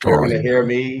morning, you're gonna hear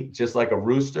me just like a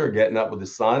rooster getting up with the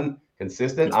sun.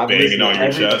 Consistent. I'm banging on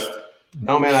your chest.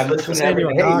 No, man, I listen to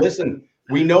everything. Hey, listen,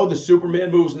 we know the Superman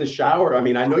moves in the shower. I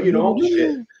mean, I know you know all the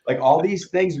shit. Like all these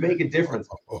things make a difference.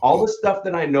 All the stuff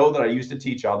that I know that I used to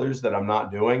teach others that I'm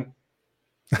not doing,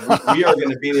 we are going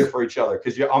to be there for each other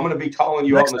because I'm going to be calling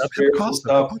you out on the spiritual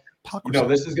stuff.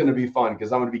 This is going to be fun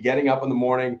because I'm going to be getting up in the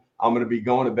morning. I'm going to be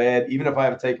going to bed. Even if I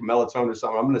have to take melatonin or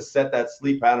something, I'm going to set that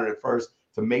sleep pattern at first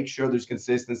to make sure there's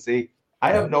consistency.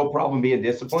 I have no problem being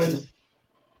disciplined.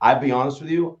 I'll be honest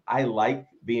with you. I like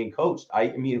being coached. I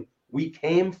mean, we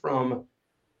came from,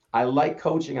 I like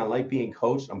coaching. I like being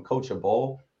coached. I'm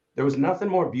coachable. There was nothing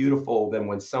more beautiful than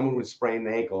when someone would sprain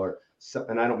the ankle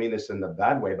and I don't mean this in the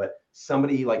bad way, but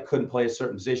somebody like couldn't play a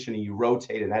certain position and you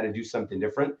rotated and had to do something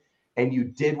different. And you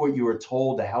did what you were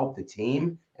told to help the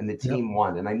team and the team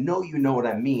won. And I know you know what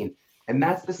I mean. And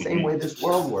that's the same way this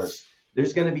world works.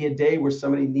 There's going to be a day where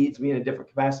somebody needs me in a different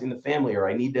capacity in the family, or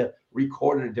I need to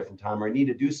record at a different time, or I need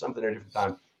to do something at a different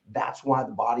time. That's why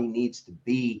the body needs to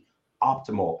be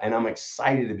optimal. And I'm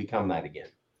excited to become that again.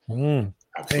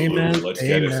 Absolutely. Amen. Let's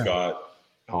get it, Scott.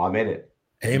 Oh, I'm in it.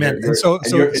 Amen.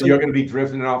 You're going to be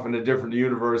drifting off into different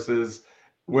universes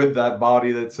with that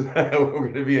body. That's we're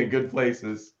going to be in good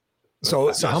places. So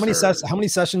yes, how many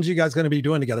sessions you guys going to be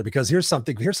doing together? Because here's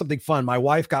something fun. My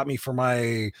wife got me for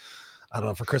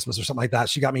for Christmas or something like that.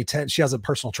 She got me 10. She has a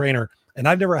personal trainer, and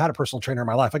I've never had a personal trainer in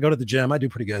my life. I go to the gym. I do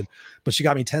pretty good, but she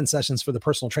got me 10 sessions for the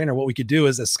personal trainer. What we could do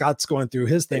is, as Scott's going through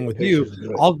his thing with you,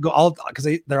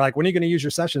 because they're like, when are you going to use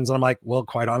your sessions? And I'm like, well,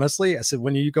 quite honestly, I said,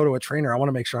 when you go to a trainer, I want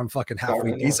to make sure I'm fucking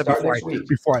halfway decent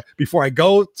before I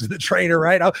go to the trainer,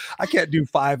 right? I can't do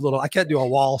I can't do a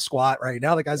wall squat right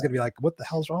now. The guy's going to be like, what the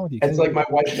hell's wrong with you? It's like my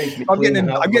wife makes me I'm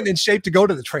getting in shape to go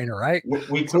to the trainer, right?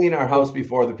 We clean our house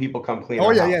before the people come clean.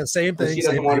 Oh, yeah. Same thing. She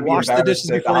doesn't want to wash the dishes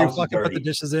before you fucking put the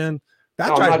dishes in.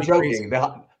 I'm not joking.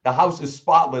 The house is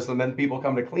spotless, and then people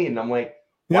come to clean. And I'm like,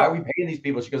 why are we paying these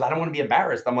people? She goes, I don't want to be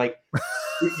embarrassed. I'm like,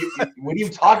 what are you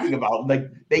talking about? Like,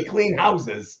 they clean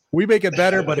houses. We make it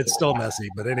better, but it's still messy.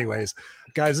 But anyways,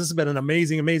 guys, this has been an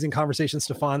amazing conversation,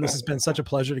 Stefan. This has been such a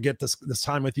pleasure to get this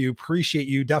time with you. Appreciate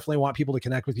you. Definitely want people to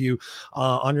connect with you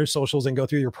on your socials and go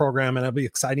through your program. And it'll be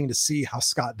exciting to see how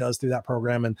Scott does through that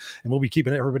program. And we'll be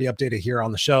keeping everybody updated here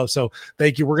on the show. So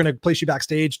thank you. We're going to place you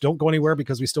backstage. Don't go anywhere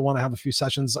because we still want to have a few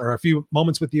sessions or a few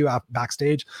moments with you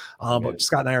backstage. But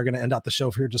Scott and I are going to end out the show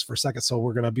here just for a second. So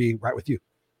we're going to be right with you.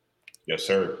 Yes,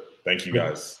 sir. Thank you,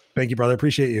 guys. Thank you, brother.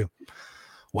 Appreciate you.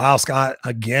 Wow, Scott,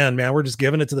 again, man, we're just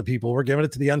giving it to the people. We're giving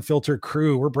it to the Unfiltered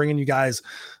crew. We're bringing you guys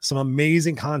some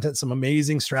amazing content, some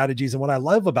amazing strategies. And what I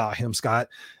love about him, Scott,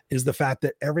 is the fact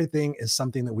that everything is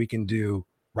something that we can do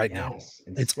right now.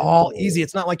 It's all easy.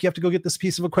 It's not like you have to go get this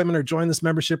piece of equipment or join this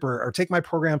membership or take my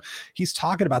program. He's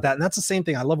talking about that. And that's the same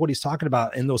thing. I love what he's talking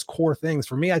about in those core things.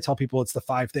 For me, I tell people it's the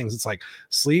 5 things. It's like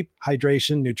sleep,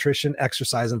 hydration, nutrition,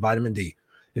 exercise, and vitamin D.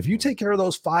 If you take care of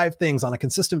those 5 things on a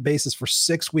consistent basis for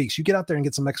 6 weeks, you get out there and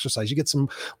get some exercise, you get some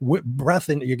breath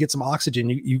in, you get some oxygen,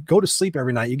 you go to sleep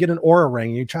every night, you get an Oura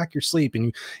ring, you track your sleep,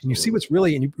 and you see what's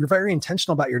really, and you're very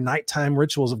intentional about your nighttime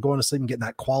rituals of going to sleep and getting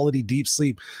that quality deep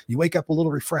sleep. You wake up a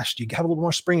little refreshed, you have a little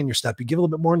more spring in your step, you give a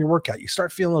little bit more in your workout, you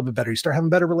start feeling a little bit better, you start having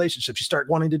better relationships, you start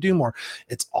wanting to do more.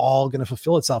 It's all going to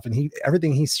fulfill itself. And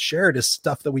everything he's shared is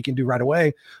stuff that we can do right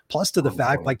away. Plus to the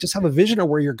fact, like, just have a vision of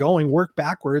where you're going, work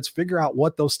backwards, figure out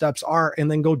what those steps are, and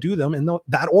then go do them in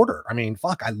that order. I mean,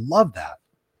 fuck, I love that.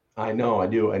 I know, I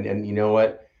do. And you know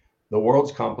what? The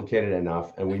world's complicated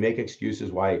enough, and we make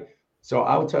excuses why. So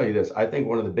I will tell you this. I think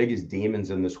one of the biggest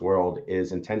demons in this world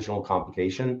is intentional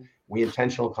complication. We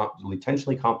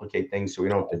intentionally complicate things so we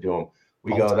don't have to do them.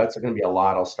 We go, that's going to be a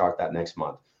lot. I'll start that next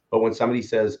month. But when somebody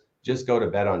says, just go to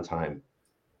bed on time,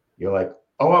 you're like,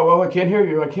 oh, I can't hear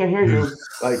you. I can't hear you.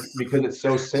 Like, because it's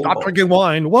so simple. Stop drinking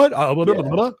wine. What?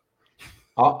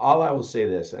 All I will say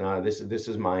this, and this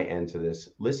is my end to this.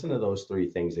 Listen to those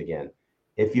 3 things again.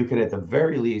 If you can, at the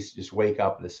very least, just wake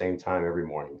up at the same time every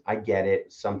morning. I get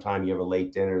it. Sometime you have a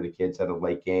late dinner, the kids had a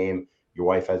late game, your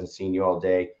wife hasn't seen you all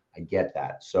day. I get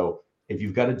that. So if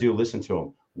you've got to listen to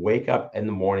them. Wake up in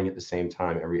the morning at the same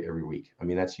time every week. I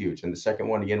mean, that's huge. And the second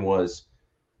one again was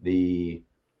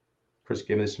Chris,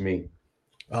 give this to me.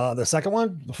 The second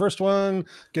one, the first one,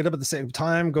 get up at the same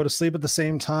time, go to sleep at the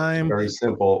same time. Very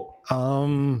simple.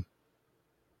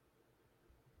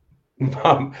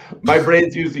 My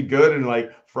brain's usually good and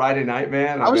like Friday night,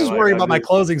 man. I was just worried about my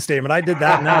closing statement. I did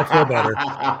that, and now I feel better.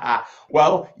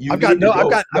 Well, I've got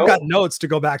notes to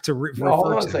go back to.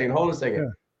 Hold on a second. Yeah.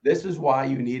 This is why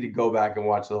you need to go back and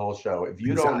watch the whole show. If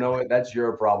you don't know it, that's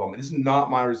your problem. This is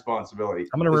not my responsibility.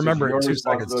 I'm going to remember it in 2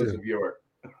 seconds too.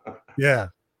 Yeah.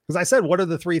 Because I said, what are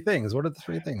the 3 things? What are the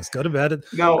 3 things? Go to bed.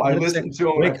 No, I listened to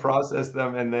them and I processed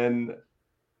them, and then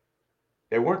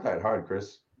they weren't that hard,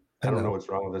 Chris. I don't know what's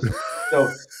wrong with this.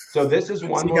 So this is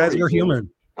one more. You guys are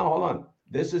human. No, hold on.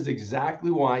 This is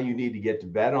exactly why you need to get to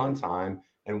bed on time.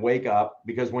 and wake up,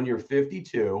 because when you're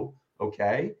 52,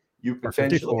 okay, you Or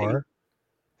potentially 54.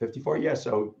 54. Yeah.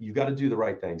 So you got to do the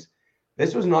right things.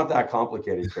 This was not that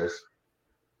complicated, Chris.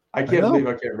 I I can't know. believe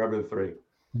I can't remember the three.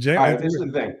 Jay, All right, this is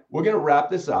the thing. We're going to wrap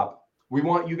this up. We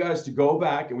want you guys to go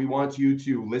back and we want you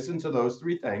to listen to those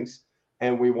three things.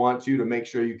 And we want you to make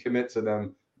sure you commit to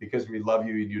them because we love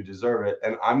you and you deserve it.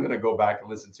 And I'm going to go back and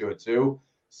listen to it too,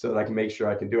 so that I can make sure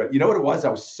I can do it. You know what it was? I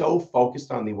was so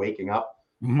focused on the waking up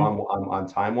on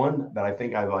time one that I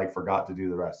think I like forgot to do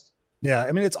the rest. Yeah,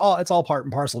 I mean it's all part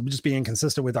and parcel of just being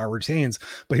consistent with our routines.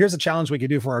 But here's a challenge we could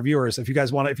do for our viewers. If you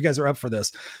guys want to, if you guys are up for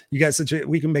this, you guys,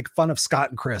 we can make fun of Scott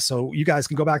and Chris. So you guys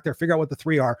can go back there, figure out what the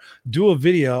three are, do a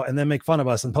video, and then make fun of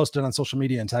us and post it on social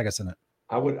media and tag us in it.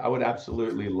 I would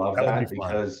absolutely love that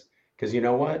because you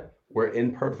know what? We're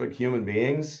imperfect human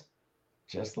beings,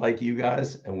 just like you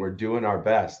guys, and we're doing our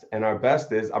best. And our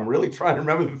best is, I'm really trying to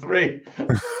remember the three.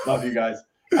 Love you guys.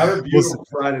 Have a beautiful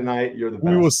Friday night. You're the best.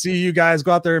 We will see you guys.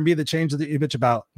 Go out there and be the change that you bitch about.